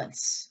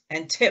talents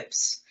and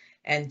tips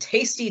and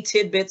tasty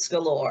tidbits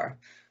galore.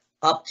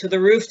 Up to the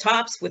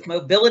rooftops with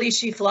mobility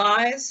she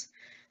flies.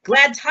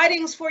 Glad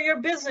tidings for your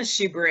business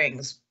she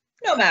brings,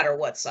 no matter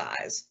what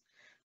size.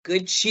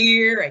 Good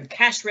cheer and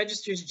cash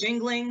registers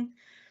jingling.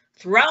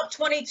 Throughout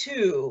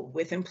 22,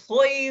 with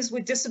employees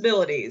with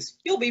disabilities,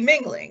 you'll be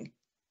mingling.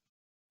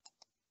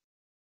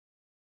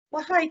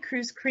 Well, hi,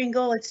 Kruis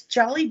Kringle. It's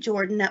Jolly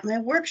Jordan at my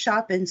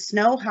workshop in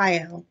Snow,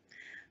 Ohio.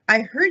 I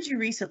heard you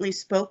recently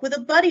spoke with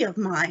a buddy of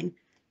mine.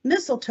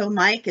 Mistletoe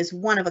Mike is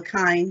one of a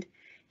kind.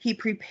 He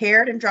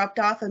prepared and dropped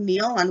off a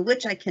meal on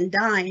which I can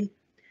dine.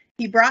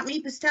 He brought me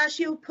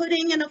pistachio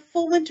pudding and a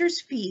full winter's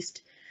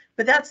feast,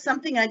 but that's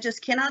something I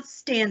just cannot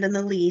stand in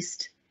the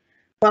least.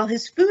 While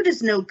his food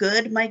is no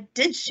good, Mike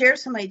did share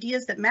some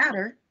ideas that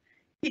matter.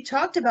 He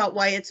talked about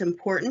why it's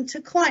important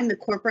to climb the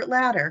corporate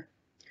ladder.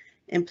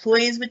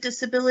 Employees with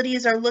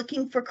disabilities are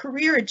looking for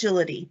career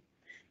agility,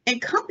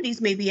 and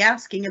companies may be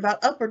asking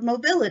about upward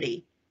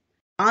mobility.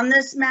 On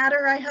this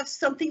matter, I have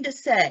something to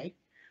say.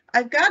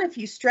 I've got a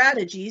few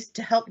strategies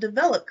to help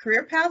develop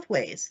career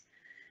pathways.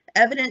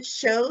 Evidence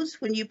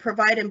shows when you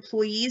provide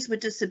employees with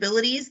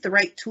disabilities the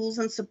right tools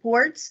and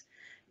supports,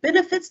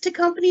 benefits to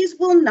companies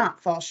will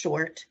not fall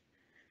short.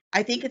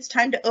 I think it's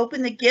time to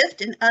open the gift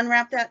and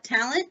unwrap that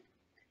talent,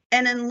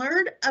 and then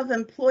learn of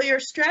employer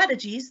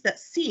strategies that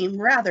seem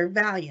rather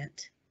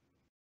valiant.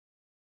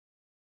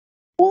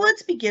 Well,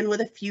 let's begin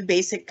with a few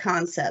basic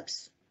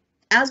concepts.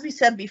 As we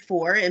said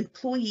before,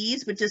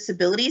 employees with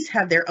disabilities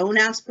have their own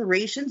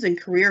aspirations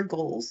and career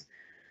goals.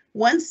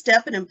 One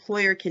step an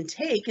employer can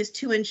take is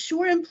to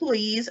ensure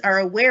employees are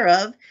aware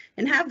of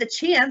and have the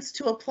chance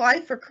to apply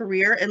for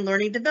career and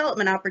learning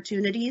development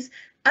opportunities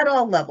at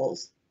all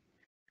levels.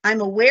 I'm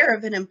aware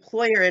of an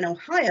employer in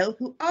Ohio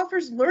who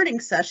offers learning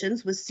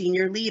sessions with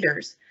senior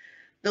leaders.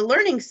 The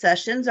learning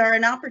sessions are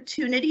an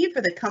opportunity for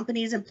the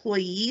company's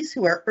employees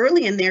who are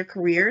early in their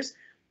careers,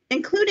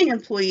 including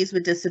employees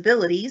with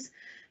disabilities,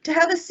 to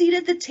have a seat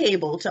at the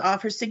table to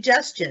offer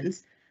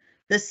suggestions.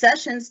 The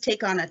sessions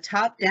take on a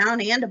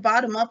top-down and a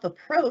bottom-up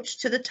approach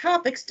to the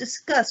topics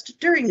discussed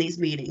during these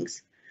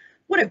meetings.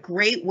 What a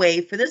great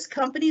way for this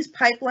company's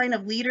pipeline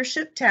of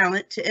leadership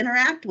talent to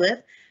interact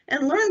with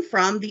and learn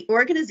from the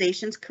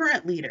organization's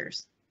current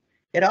leaders.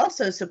 It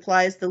also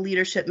supplies the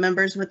leadership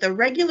members with a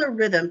regular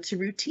rhythm to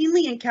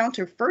routinely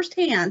encounter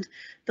firsthand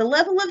the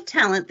level of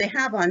talent they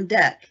have on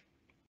deck.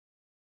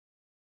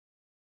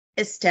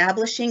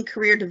 Establishing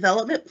career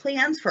development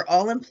plans for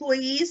all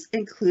employees,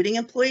 including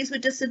employees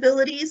with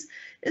disabilities,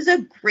 is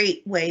a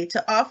great way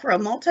to offer a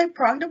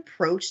multi-pronged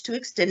approach to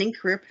extending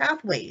career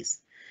pathways.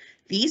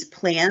 These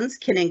plans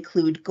can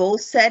include goal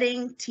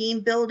setting, team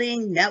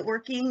building,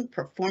 networking,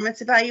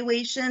 performance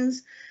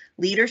evaluations,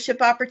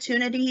 leadership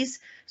opportunities,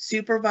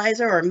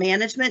 supervisor or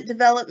management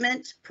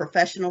development,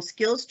 professional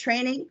skills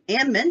training,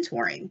 and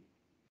mentoring.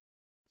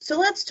 So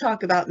let's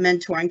talk about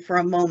mentoring for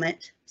a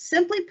moment.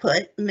 Simply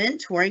put,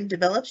 mentoring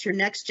develops your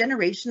next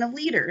generation of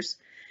leaders.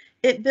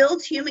 It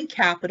builds human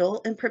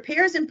capital and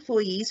prepares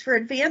employees for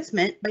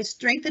advancement by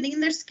strengthening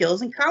their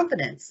skills and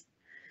confidence.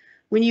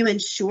 When you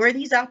ensure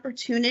these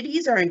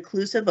opportunities are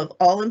inclusive of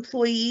all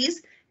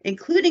employees,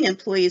 including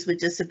employees with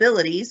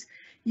disabilities,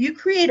 you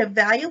create a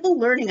valuable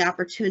learning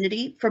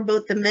opportunity for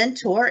both the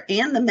mentor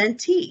and the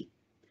mentee.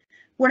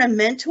 When a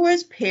mentor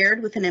is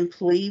paired with an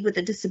employee with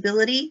a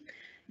disability,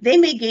 they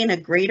may gain a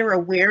greater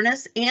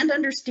awareness and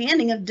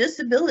understanding of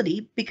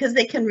disability because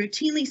they can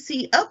routinely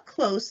see up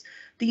close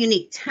the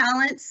unique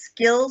talents,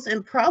 skills,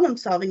 and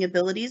problem-solving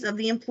abilities of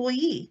the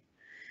employee.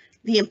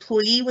 The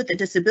employee with a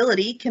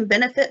disability can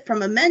benefit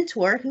from a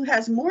mentor who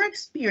has more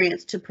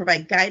experience to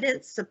provide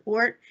guidance,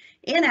 support,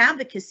 and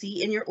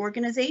advocacy in your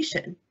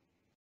organization.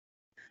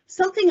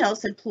 Something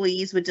else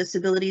employees with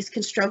disabilities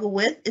can struggle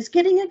with is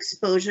getting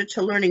exposure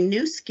to learning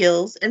new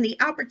skills and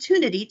the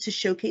opportunity to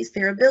showcase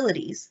their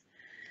abilities.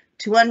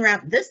 To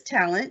unwrap this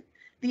talent,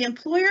 the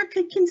employer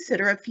could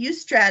consider a few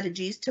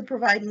strategies to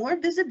provide more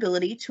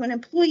visibility to an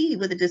employee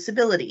with a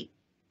disability.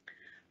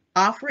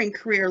 Offering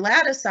career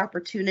lattice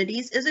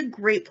opportunities is a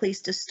great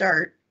place to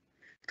start.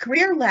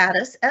 Career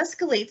lattice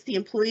escalates the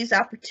employee's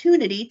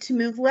opportunity to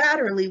move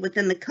laterally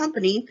within the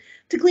company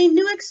to glean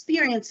new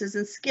experiences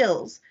and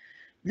skills.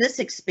 This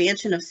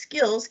expansion of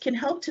skills can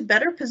help to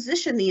better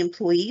position the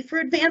employee for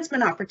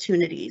advancement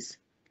opportunities.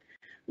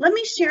 Let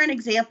me share an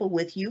example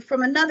with you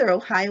from another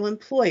Ohio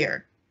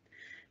employer.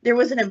 There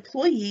was an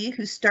employee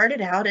who started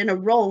out in a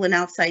role in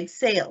outside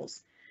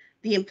sales.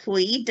 The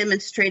employee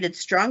demonstrated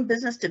strong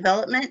business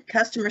development,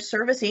 customer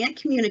service, and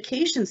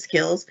communication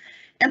skills,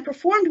 and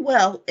performed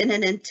well in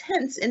an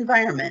intense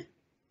environment.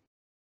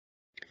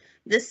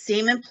 This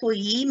same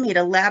employee made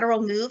a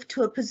lateral move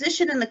to a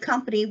position in the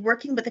company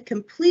working with a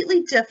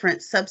completely different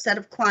subset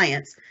of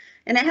clients,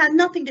 and it had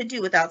nothing to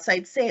do with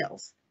outside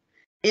sales.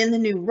 In the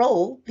new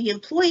role, the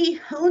employee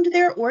honed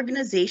their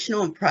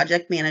organizational and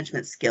project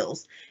management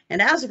skills,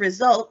 and as a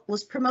result,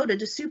 was promoted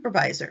to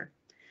supervisor.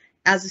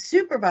 As a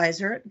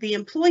supervisor, the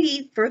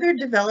employee further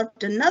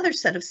developed another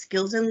set of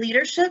skills in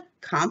leadership,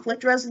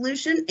 conflict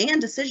resolution,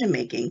 and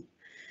decision-making.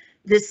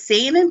 This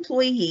same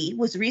employee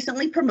was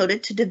recently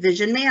promoted to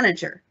division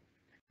manager.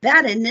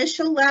 That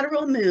initial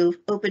lateral move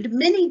opened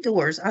many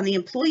doors on the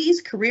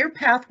employee's career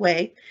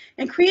pathway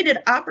and created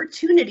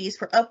opportunities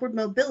for upward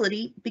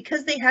mobility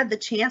because they had the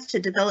chance to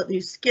develop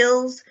new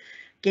skills,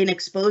 gain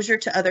exposure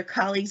to other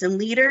colleagues and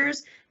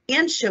leaders,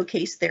 and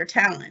showcase their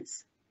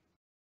talents.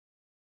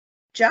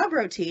 Job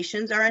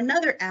rotations are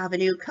another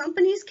avenue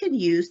companies can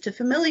use to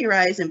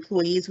familiarize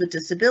employees with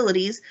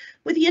disabilities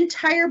with the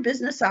entire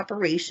business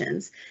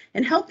operations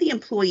and help the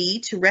employee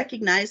to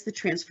recognize the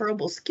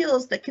transferable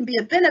skills that can be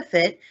a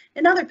benefit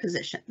in other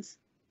positions.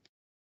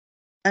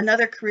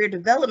 Another career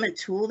development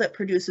tool that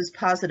produces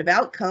positive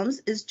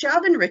outcomes is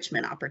job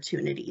enrichment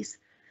opportunities.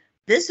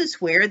 This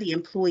is where the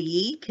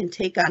employee can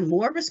take on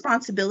more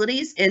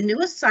responsibilities and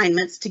new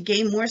assignments to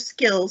gain more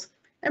skills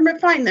and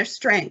refine their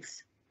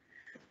strengths.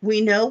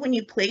 We know when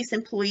you place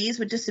employees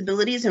with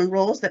disabilities in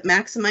roles that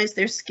maximize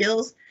their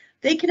skills,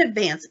 they can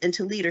advance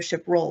into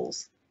leadership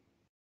roles.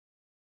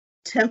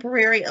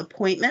 Temporary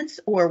appointments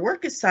or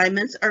work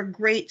assignments are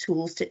great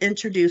tools to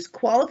introduce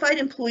qualified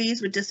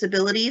employees with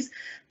disabilities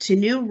to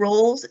new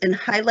roles and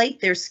highlight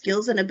their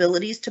skills and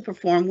abilities to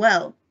perform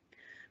well.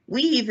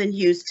 We even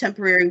use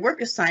temporary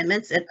work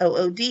assignments at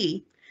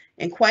OOD,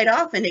 and quite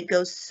often it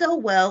goes so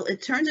well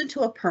it turns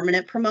into a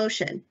permanent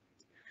promotion.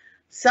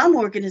 Some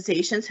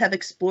organizations have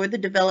explored the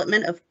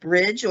development of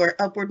bridge or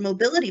upward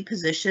mobility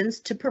positions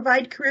to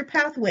provide career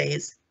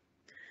pathways.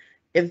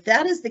 If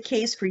that is the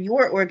case for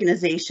your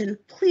organization,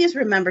 please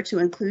remember to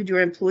include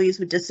your employees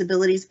with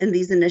disabilities in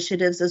these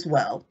initiatives as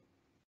well.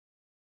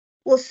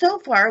 Well, so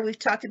far we've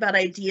talked about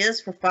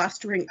ideas for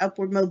fostering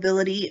upward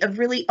mobility of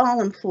really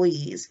all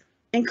employees,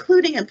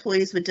 including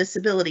employees with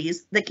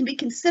disabilities that can be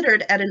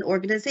considered at an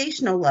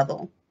organizational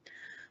level.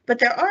 But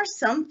there are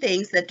some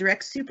things that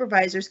direct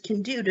supervisors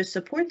can do to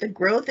support the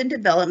growth and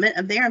development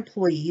of their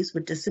employees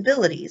with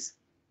disabilities.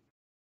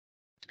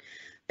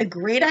 A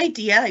great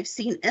idea I've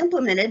seen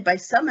implemented by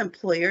some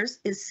employers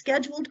is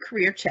scheduled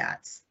career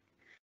chats.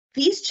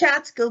 These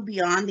chats go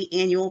beyond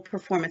the annual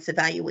performance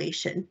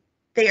evaluation.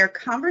 They are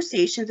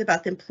conversations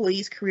about the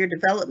employee's career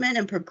development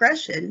and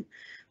progression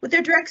with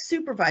their direct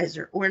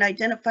supervisor or an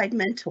identified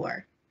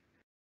mentor.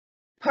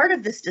 Part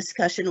of this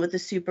discussion with the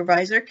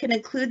supervisor can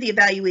include the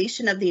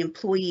evaluation of the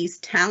employee's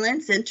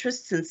talents,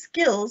 interests, and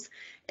skills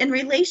in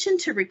relation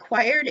to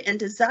required and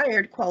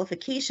desired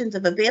qualifications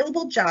of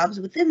available jobs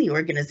within the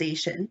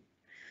organization.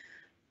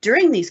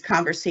 During these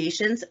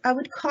conversations, I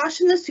would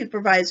caution the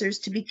supervisors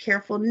to be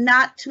careful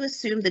not to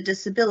assume the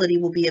disability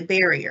will be a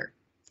barrier.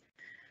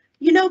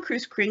 You know,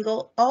 Kris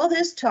Kringle, all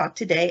this talk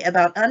today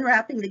about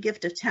unwrapping the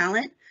gift of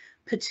talent,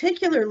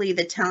 particularly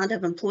the talent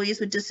of employees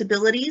with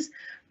disabilities,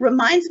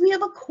 reminds me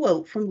of a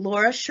quote from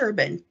Laura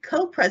Sherbin,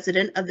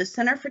 co-president of the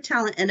Center for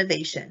Talent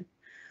Innovation.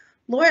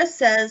 Laura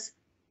says,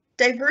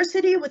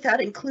 "Diversity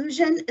without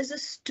inclusion is a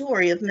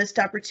story of missed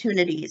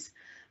opportunities,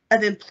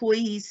 of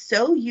employees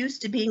so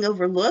used to being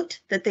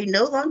overlooked that they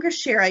no longer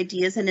share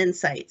ideas and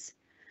insights.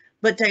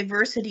 But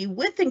diversity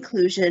with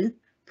inclusion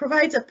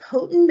provides a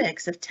potent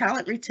mix of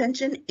talent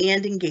retention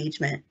and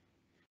engagement."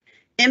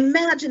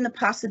 Imagine the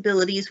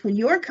possibilities when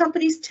your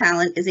company's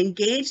talent is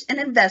engaged and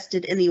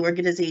invested in the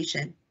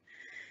organization.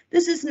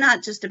 This is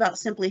not just about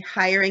simply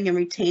hiring and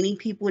retaining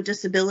people with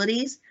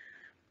disabilities.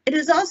 It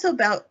is also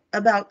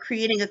about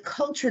creating a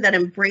culture that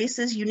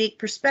embraces unique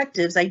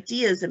perspectives,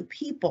 ideas, and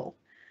people.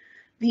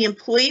 The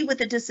employee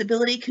with a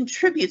disability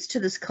contributes to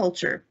this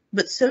culture,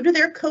 but so do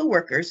their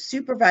coworkers,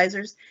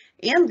 supervisors,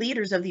 and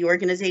leaders of the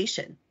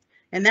organization.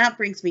 And that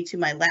brings me to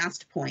my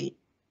last point.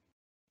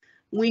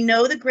 We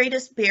know the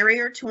greatest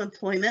barrier to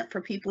employment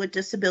for people with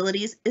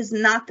disabilities is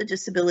not the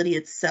disability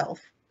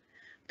itself.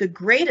 The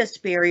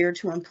greatest barrier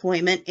to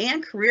employment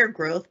and career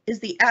growth is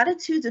the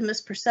attitudes and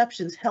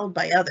misperceptions held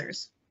by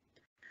others.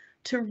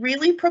 To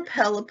really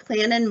propel a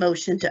plan in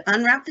motion to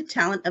unwrap the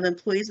talent of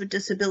employees with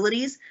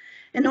disabilities,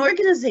 an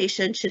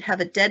organization should have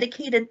a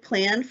dedicated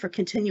plan for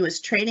continuous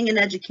training and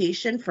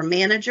education for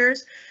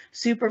managers,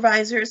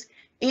 supervisors,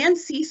 and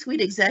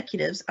C-suite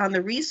executives on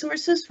the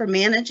resources for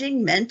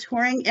managing,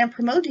 mentoring, and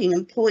promoting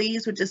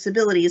employees with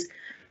disabilities,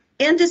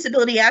 and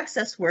disability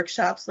access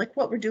workshops like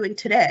what we're doing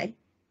today.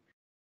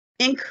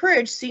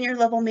 Encourage senior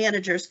level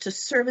managers to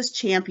serve as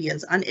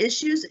champions on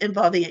issues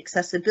involving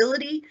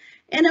accessibility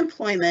and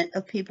employment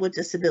of people with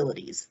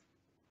disabilities.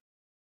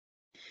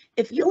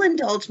 If you'll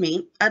indulge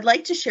me, I'd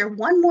like to share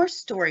one more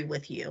story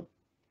with you.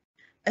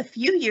 A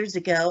few years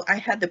ago, I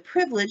had the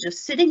privilege of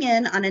sitting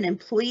in on an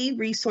employee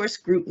resource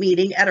group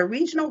meeting at a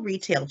regional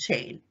retail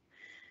chain.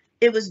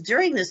 It was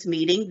during this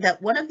meeting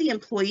that one of the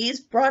employees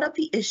brought up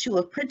the issue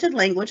of printed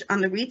language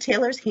on the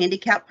retailer's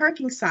handicap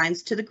parking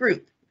signs to the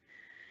group.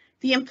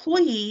 The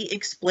employee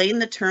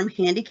explained the term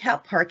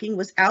handicap parking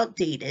was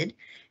outdated,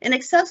 and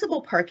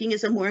accessible parking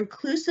is a more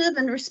inclusive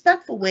and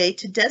respectful way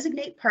to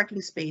designate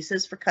parking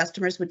spaces for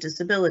customers with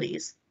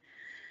disabilities.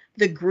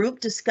 The group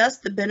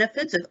discussed the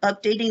benefits of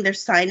updating their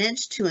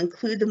signage to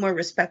include the more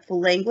respectful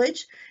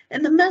language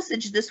and the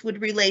message this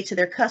would relay to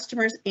their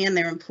customers and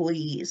their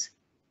employees.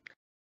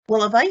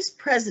 Well, a vice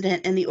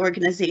president in the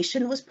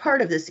organization was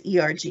part of this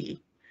ERG.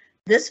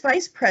 This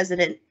vice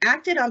president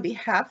acted on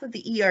behalf of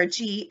the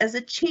ERG as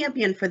a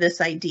champion for this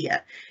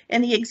idea,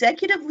 and the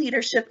executive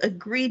leadership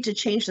agreed to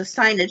change the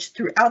signage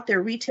throughout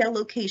their retail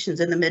locations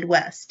in the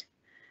Midwest.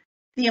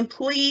 The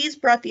employees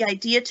brought the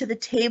idea to the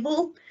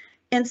table,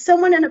 and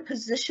someone in a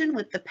position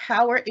with the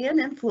power and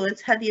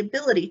influence had the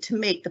ability to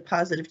make the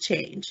positive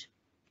change.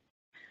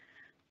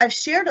 I've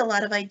shared a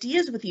lot of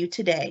ideas with you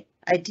today,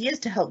 ideas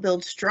to help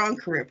build strong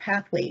career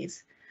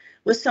pathways.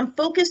 With some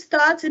focused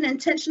thoughts and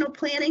intentional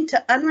planning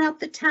to unwrap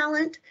the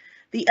talent,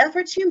 the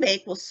efforts you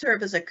make will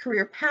serve as a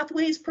career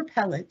pathways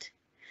propellant.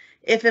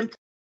 If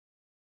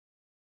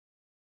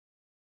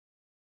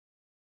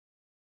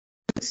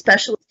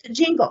specialist to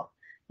jingle.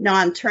 Now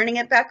I'm turning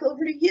it back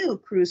over to you,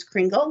 Cruz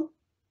Kringle.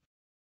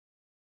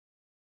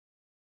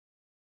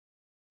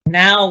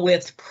 Now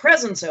with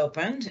presents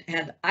opened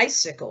and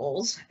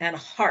icicles and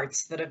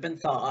hearts that have been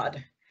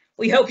thawed,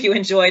 we hope you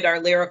enjoyed our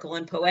lyrical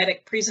and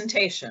poetic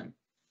presentation,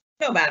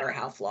 no matter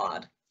how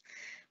flawed.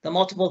 The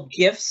multiple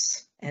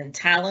gifts and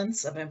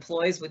talents of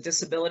employees with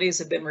disabilities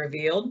have been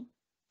revealed.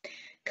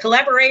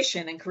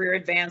 Collaboration and career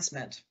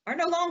advancement are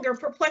no longer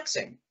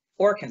perplexing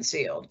or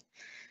concealed.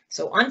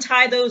 So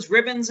untie those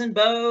ribbons and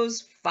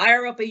bows,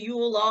 fire up a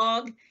Yule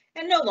log,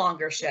 and no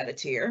longer shed a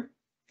tear.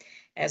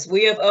 As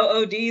we of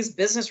OOD's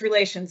business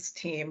relations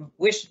team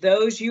wish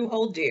those you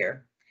hold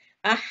dear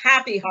a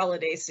happy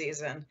holiday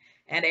season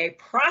and a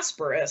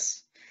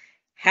prosperous,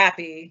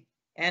 happy,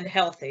 and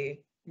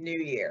healthy new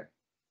year.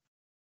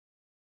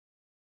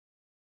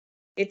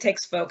 It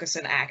takes focus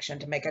and action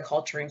to make a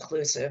culture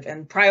inclusive,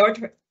 and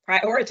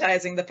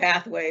prioritizing the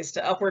pathways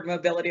to upward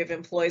mobility of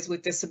employees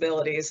with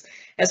disabilities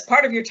as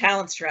part of your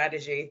talent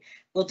strategy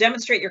will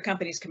demonstrate your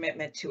company's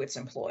commitment to its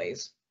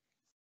employees.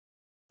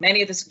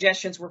 Many of the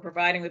suggestions we're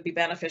providing would be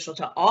beneficial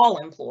to all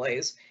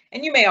employees,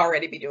 and you may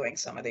already be doing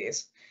some of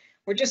these.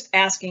 We're just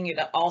asking you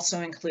to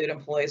also include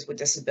employees with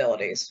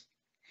disabilities.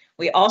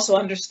 We also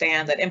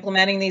understand that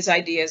implementing these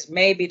ideas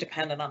may be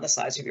dependent on the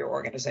size of your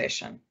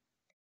organization.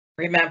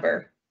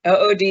 Remember,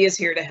 OOD is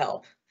here to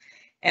help.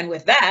 And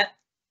with that,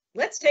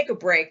 let's take a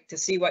break to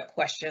see what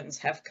questions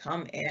have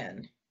come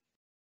in.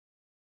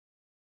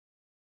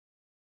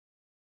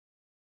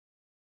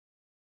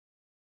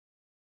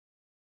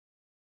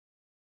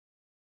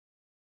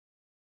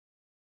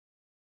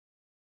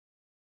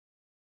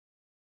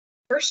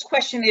 First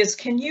question is,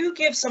 can you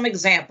give some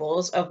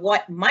examples of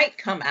what might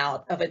come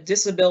out of a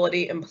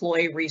disability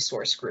employee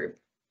resource group?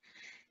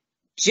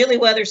 Jilly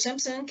Weather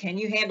Simpson, can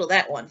you handle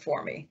that one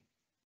for me?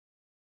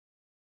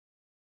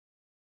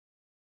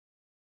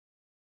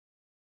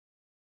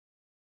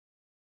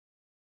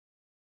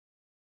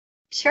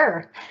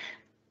 Sure.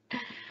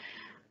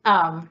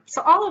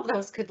 So all of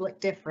those could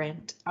look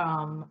different,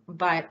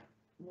 but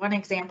one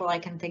example I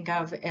can think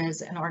of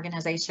is an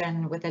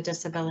organization with a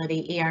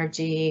disability,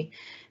 ERG,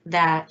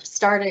 that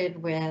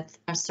started with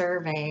a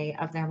survey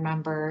of their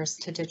members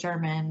to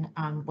determine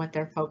what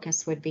their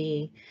focus would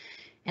be.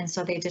 And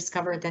so they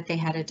discovered that they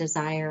had a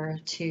desire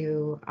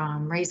to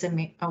raise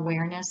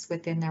awareness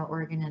within their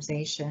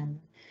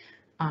organization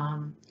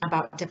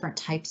about different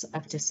types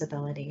of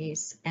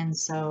disabilities. And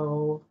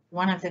so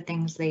one of the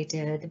things they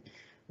did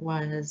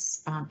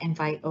was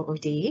invite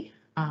OOD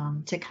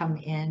to come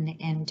in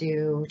and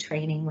do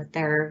training with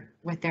their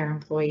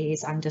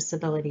employees on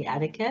disability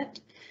etiquette.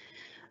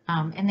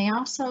 And they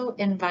also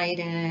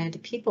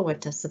invited people with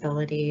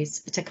disabilities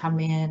to come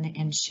in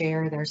and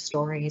share their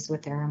stories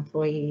with their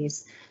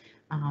employees,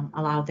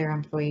 allow their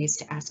employees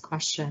to ask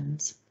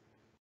questions.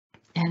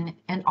 And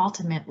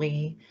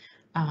ultimately,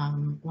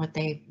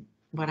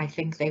 what I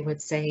think they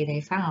would say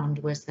they found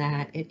was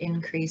that it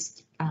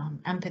increased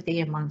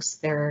empathy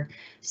amongst their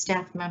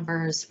staff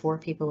members for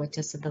people with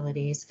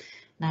disabilities,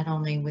 not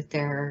only with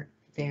their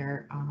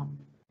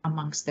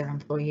amongst their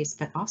employees,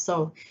 but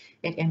also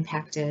it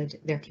impacted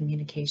their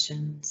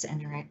communications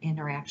and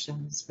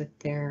interactions with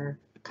their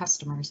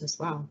customers as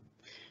well.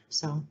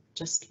 So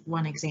just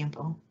one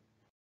example.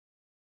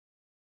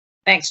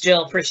 Thanks,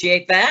 Jill.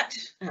 Appreciate that.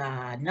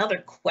 Another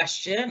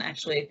question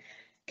actually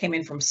came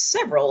in from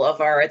several of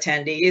our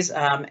attendees,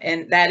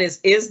 and that is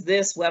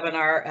this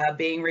webinar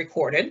being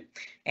recorded?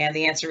 And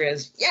the answer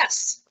is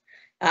yes.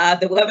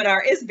 The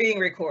webinar is being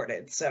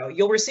recorded, so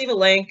you'll receive a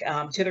link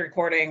to the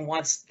recording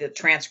once the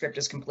transcript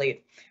is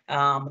complete.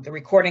 The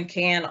recording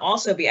can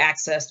also be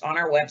accessed on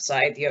our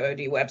website, the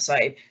OOD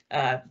website,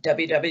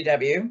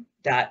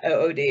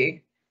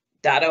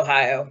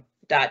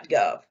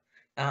 www.ood.ohio.gov.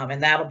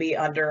 And that'll be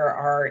under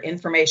our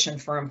Information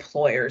for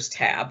Employers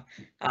tab.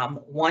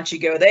 Once you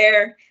go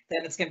there,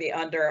 then it's going to be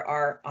under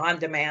our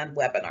on-demand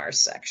webinars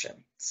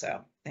section.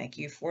 So thank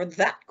you for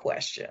that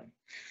question.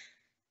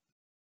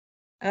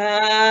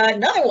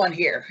 Another one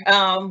here.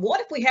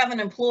 What if we have an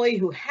employee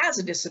who has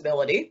a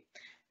disability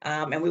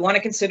and we want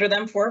to consider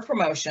them for a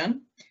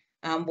promotion,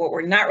 but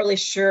we're not really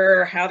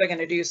sure how they're going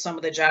to do some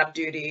of the job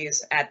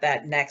duties at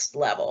that next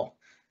level?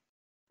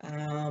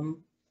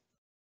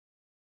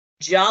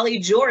 Jolly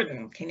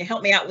Jordan, can you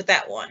help me out with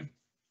that one?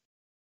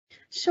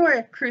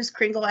 Sure, Cruz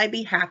Kringle, I'd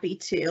be happy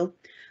to.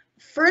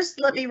 First,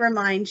 let me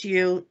remind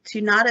you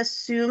to not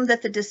assume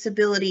that the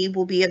disability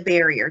will be a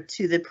barrier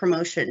to the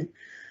promotion.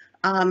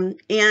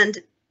 And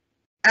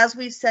as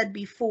we've said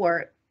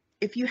before,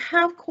 if you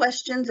have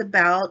questions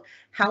about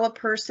how a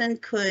person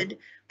could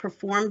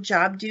perform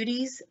job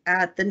duties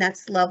at the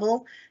next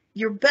level,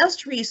 your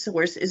best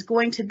resource is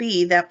going to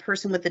be that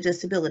person with a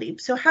disability.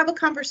 So have a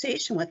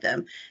conversation with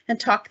them and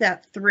talk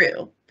that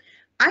through.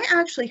 I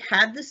actually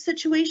had this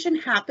situation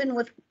happen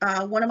with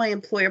one of my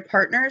employer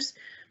partners.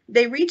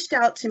 They reached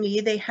out to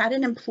me. They had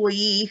an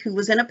employee who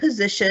was in a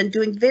position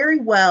doing very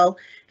well.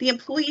 The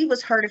employee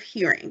was hard of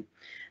hearing.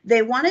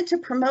 They wanted to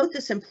promote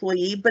this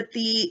employee, but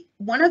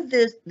one of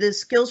the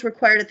skills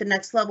required at the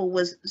next level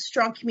was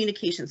strong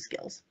communication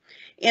skills.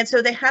 And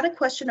so they had a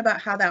question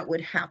about how that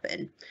would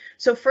happen.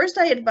 So first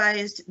I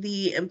advised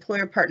the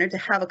employer partner to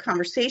have a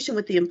conversation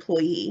with the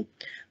employee,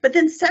 but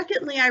then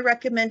secondly, I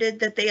recommended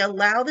that they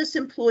allow this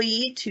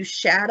employee to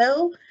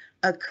shadow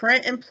a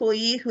current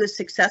employee who is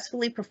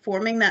successfully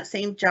performing that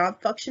same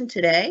job function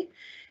today,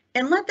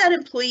 and let that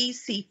employee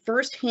see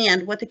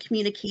firsthand what the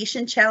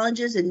communication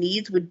challenges and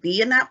needs would be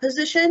in that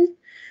position,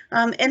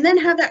 and then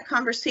have that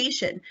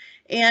conversation.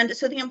 And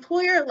so the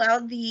employer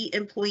allowed the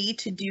employee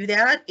to do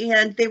that,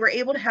 and they were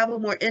able to have a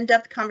more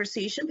in-depth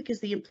conversation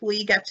because the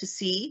employee got to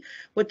see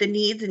what the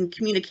needs and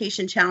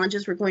communication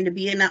challenges were going to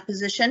be in that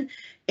position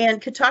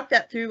and could talk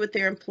that through with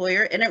their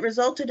employer, and it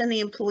resulted in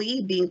the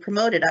employee being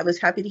promoted. I was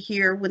happy to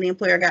hear when the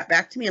employer got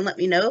back to me and let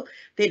me know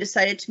they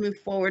decided to move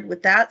forward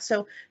with that.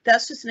 So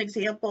that's just an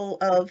example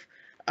of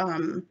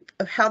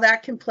how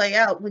that can play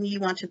out when you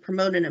want to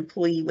promote an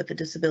employee with a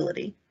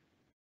disability.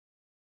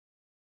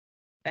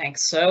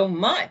 Thanks so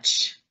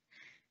much.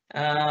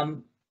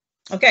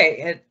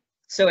 Okay,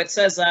 so it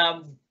says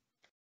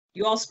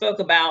you all spoke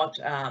about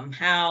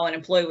how an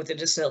employee with a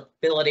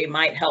disability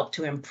might help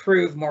to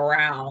improve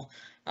morale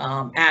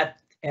at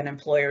an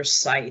employer's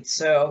site.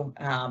 So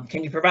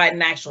can you provide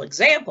an actual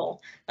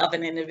example of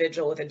an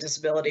individual with a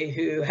disability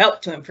who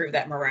helped to improve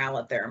that morale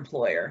at their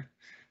employer?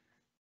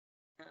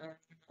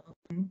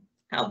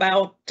 How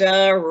about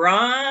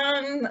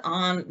Ron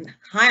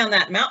high on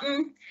that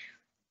mountain?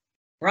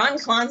 Ron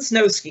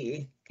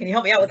Klonsnowski. Can you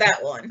help me out with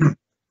that one?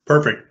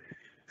 Perfect.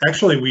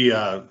 Actually,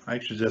 I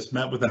actually just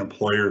met with an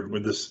employer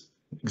with this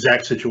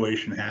exact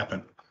situation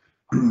happen.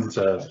 It's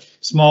a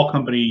small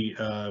company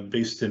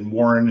based in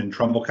Warren and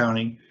Trumbull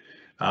County.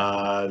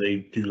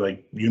 They do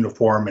like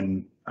uniform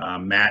and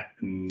mat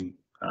and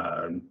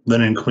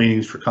linen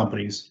cleanings for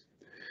companies.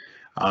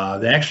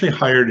 They actually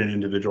hired an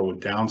individual with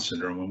Down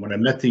syndrome, and when I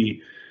met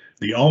the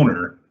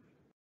owner,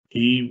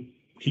 he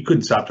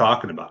couldn't stop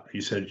talking about it.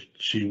 He said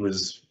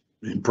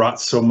it brought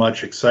so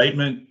much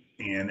excitement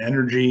and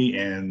energy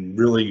and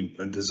really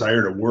a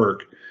desire to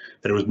work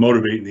that it was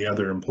motivating the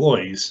other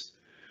employees.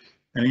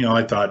 And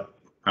I thought,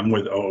 I'm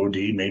with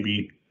OOD,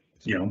 maybe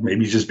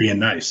he's just being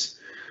nice.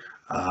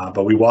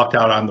 But we walked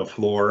out on the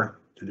floor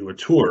to do a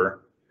tour,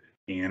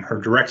 and her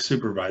direct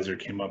supervisor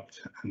came up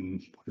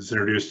and was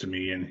introduced to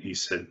me, and he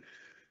said,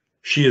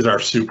 "She is our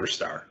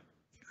superstar.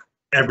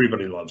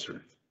 Everybody loves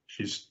her.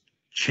 She's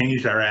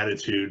changed our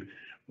attitude,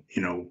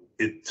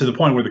 to the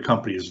point where the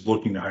company is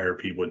looking to hire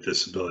people with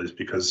disabilities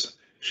because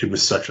she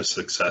was such a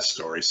success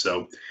story."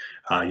 So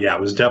yeah,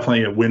 it was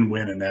definitely a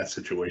win-win in that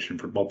situation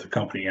for both the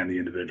company and the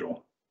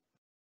individual.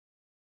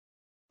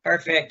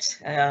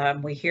 Perfect.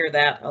 We hear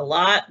that a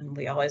lot, and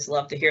we always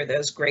love to hear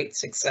those great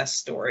success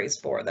stories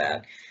for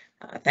that.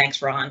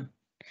 Thanks, Ron.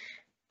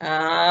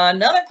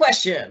 Another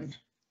question.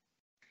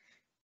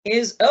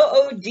 Is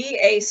OOD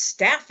a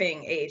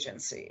staffing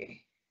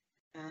agency?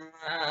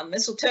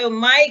 Mistletoe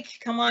Mike,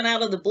 come on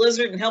out of the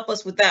blizzard and help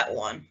us with that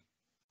one.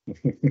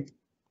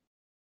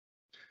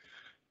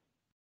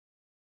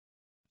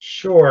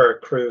 Sure,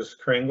 Cruz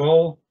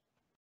Kringle.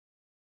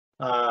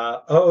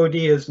 OOD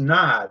is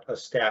not a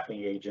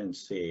staffing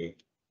agency.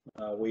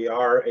 We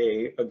are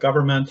a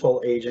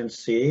governmental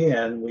agency,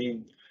 and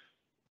we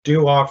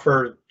do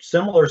offer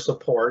similar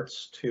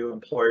supports to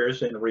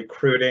employers in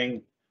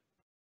recruiting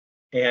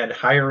and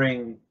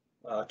hiring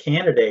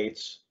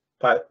candidates,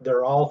 but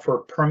they're all for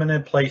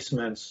permanent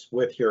placements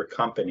with your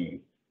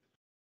company.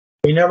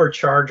 We never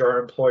charge our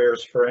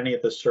employers for any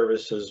of the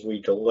services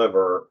we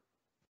deliver.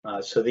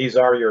 So these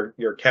are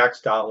your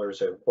tax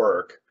dollars at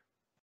work.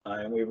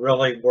 And we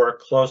really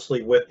work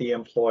closely with the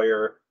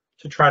employer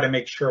to try to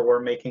make sure we're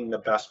making the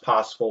best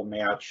possible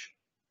match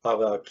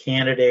of a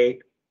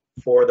candidate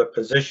for the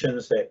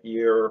positions that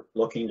you're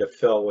looking to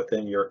fill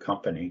within your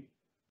company.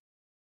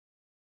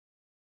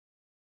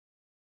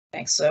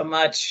 Thanks so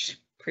much.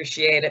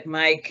 Appreciate it,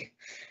 Mike.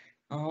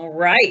 All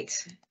right.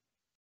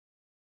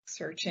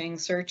 Searching.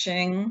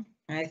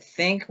 I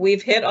think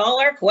we've hit all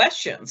our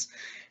questions.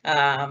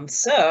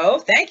 So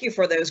thank you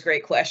for those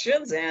great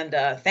questions, and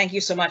thank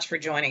you so much for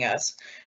joining us.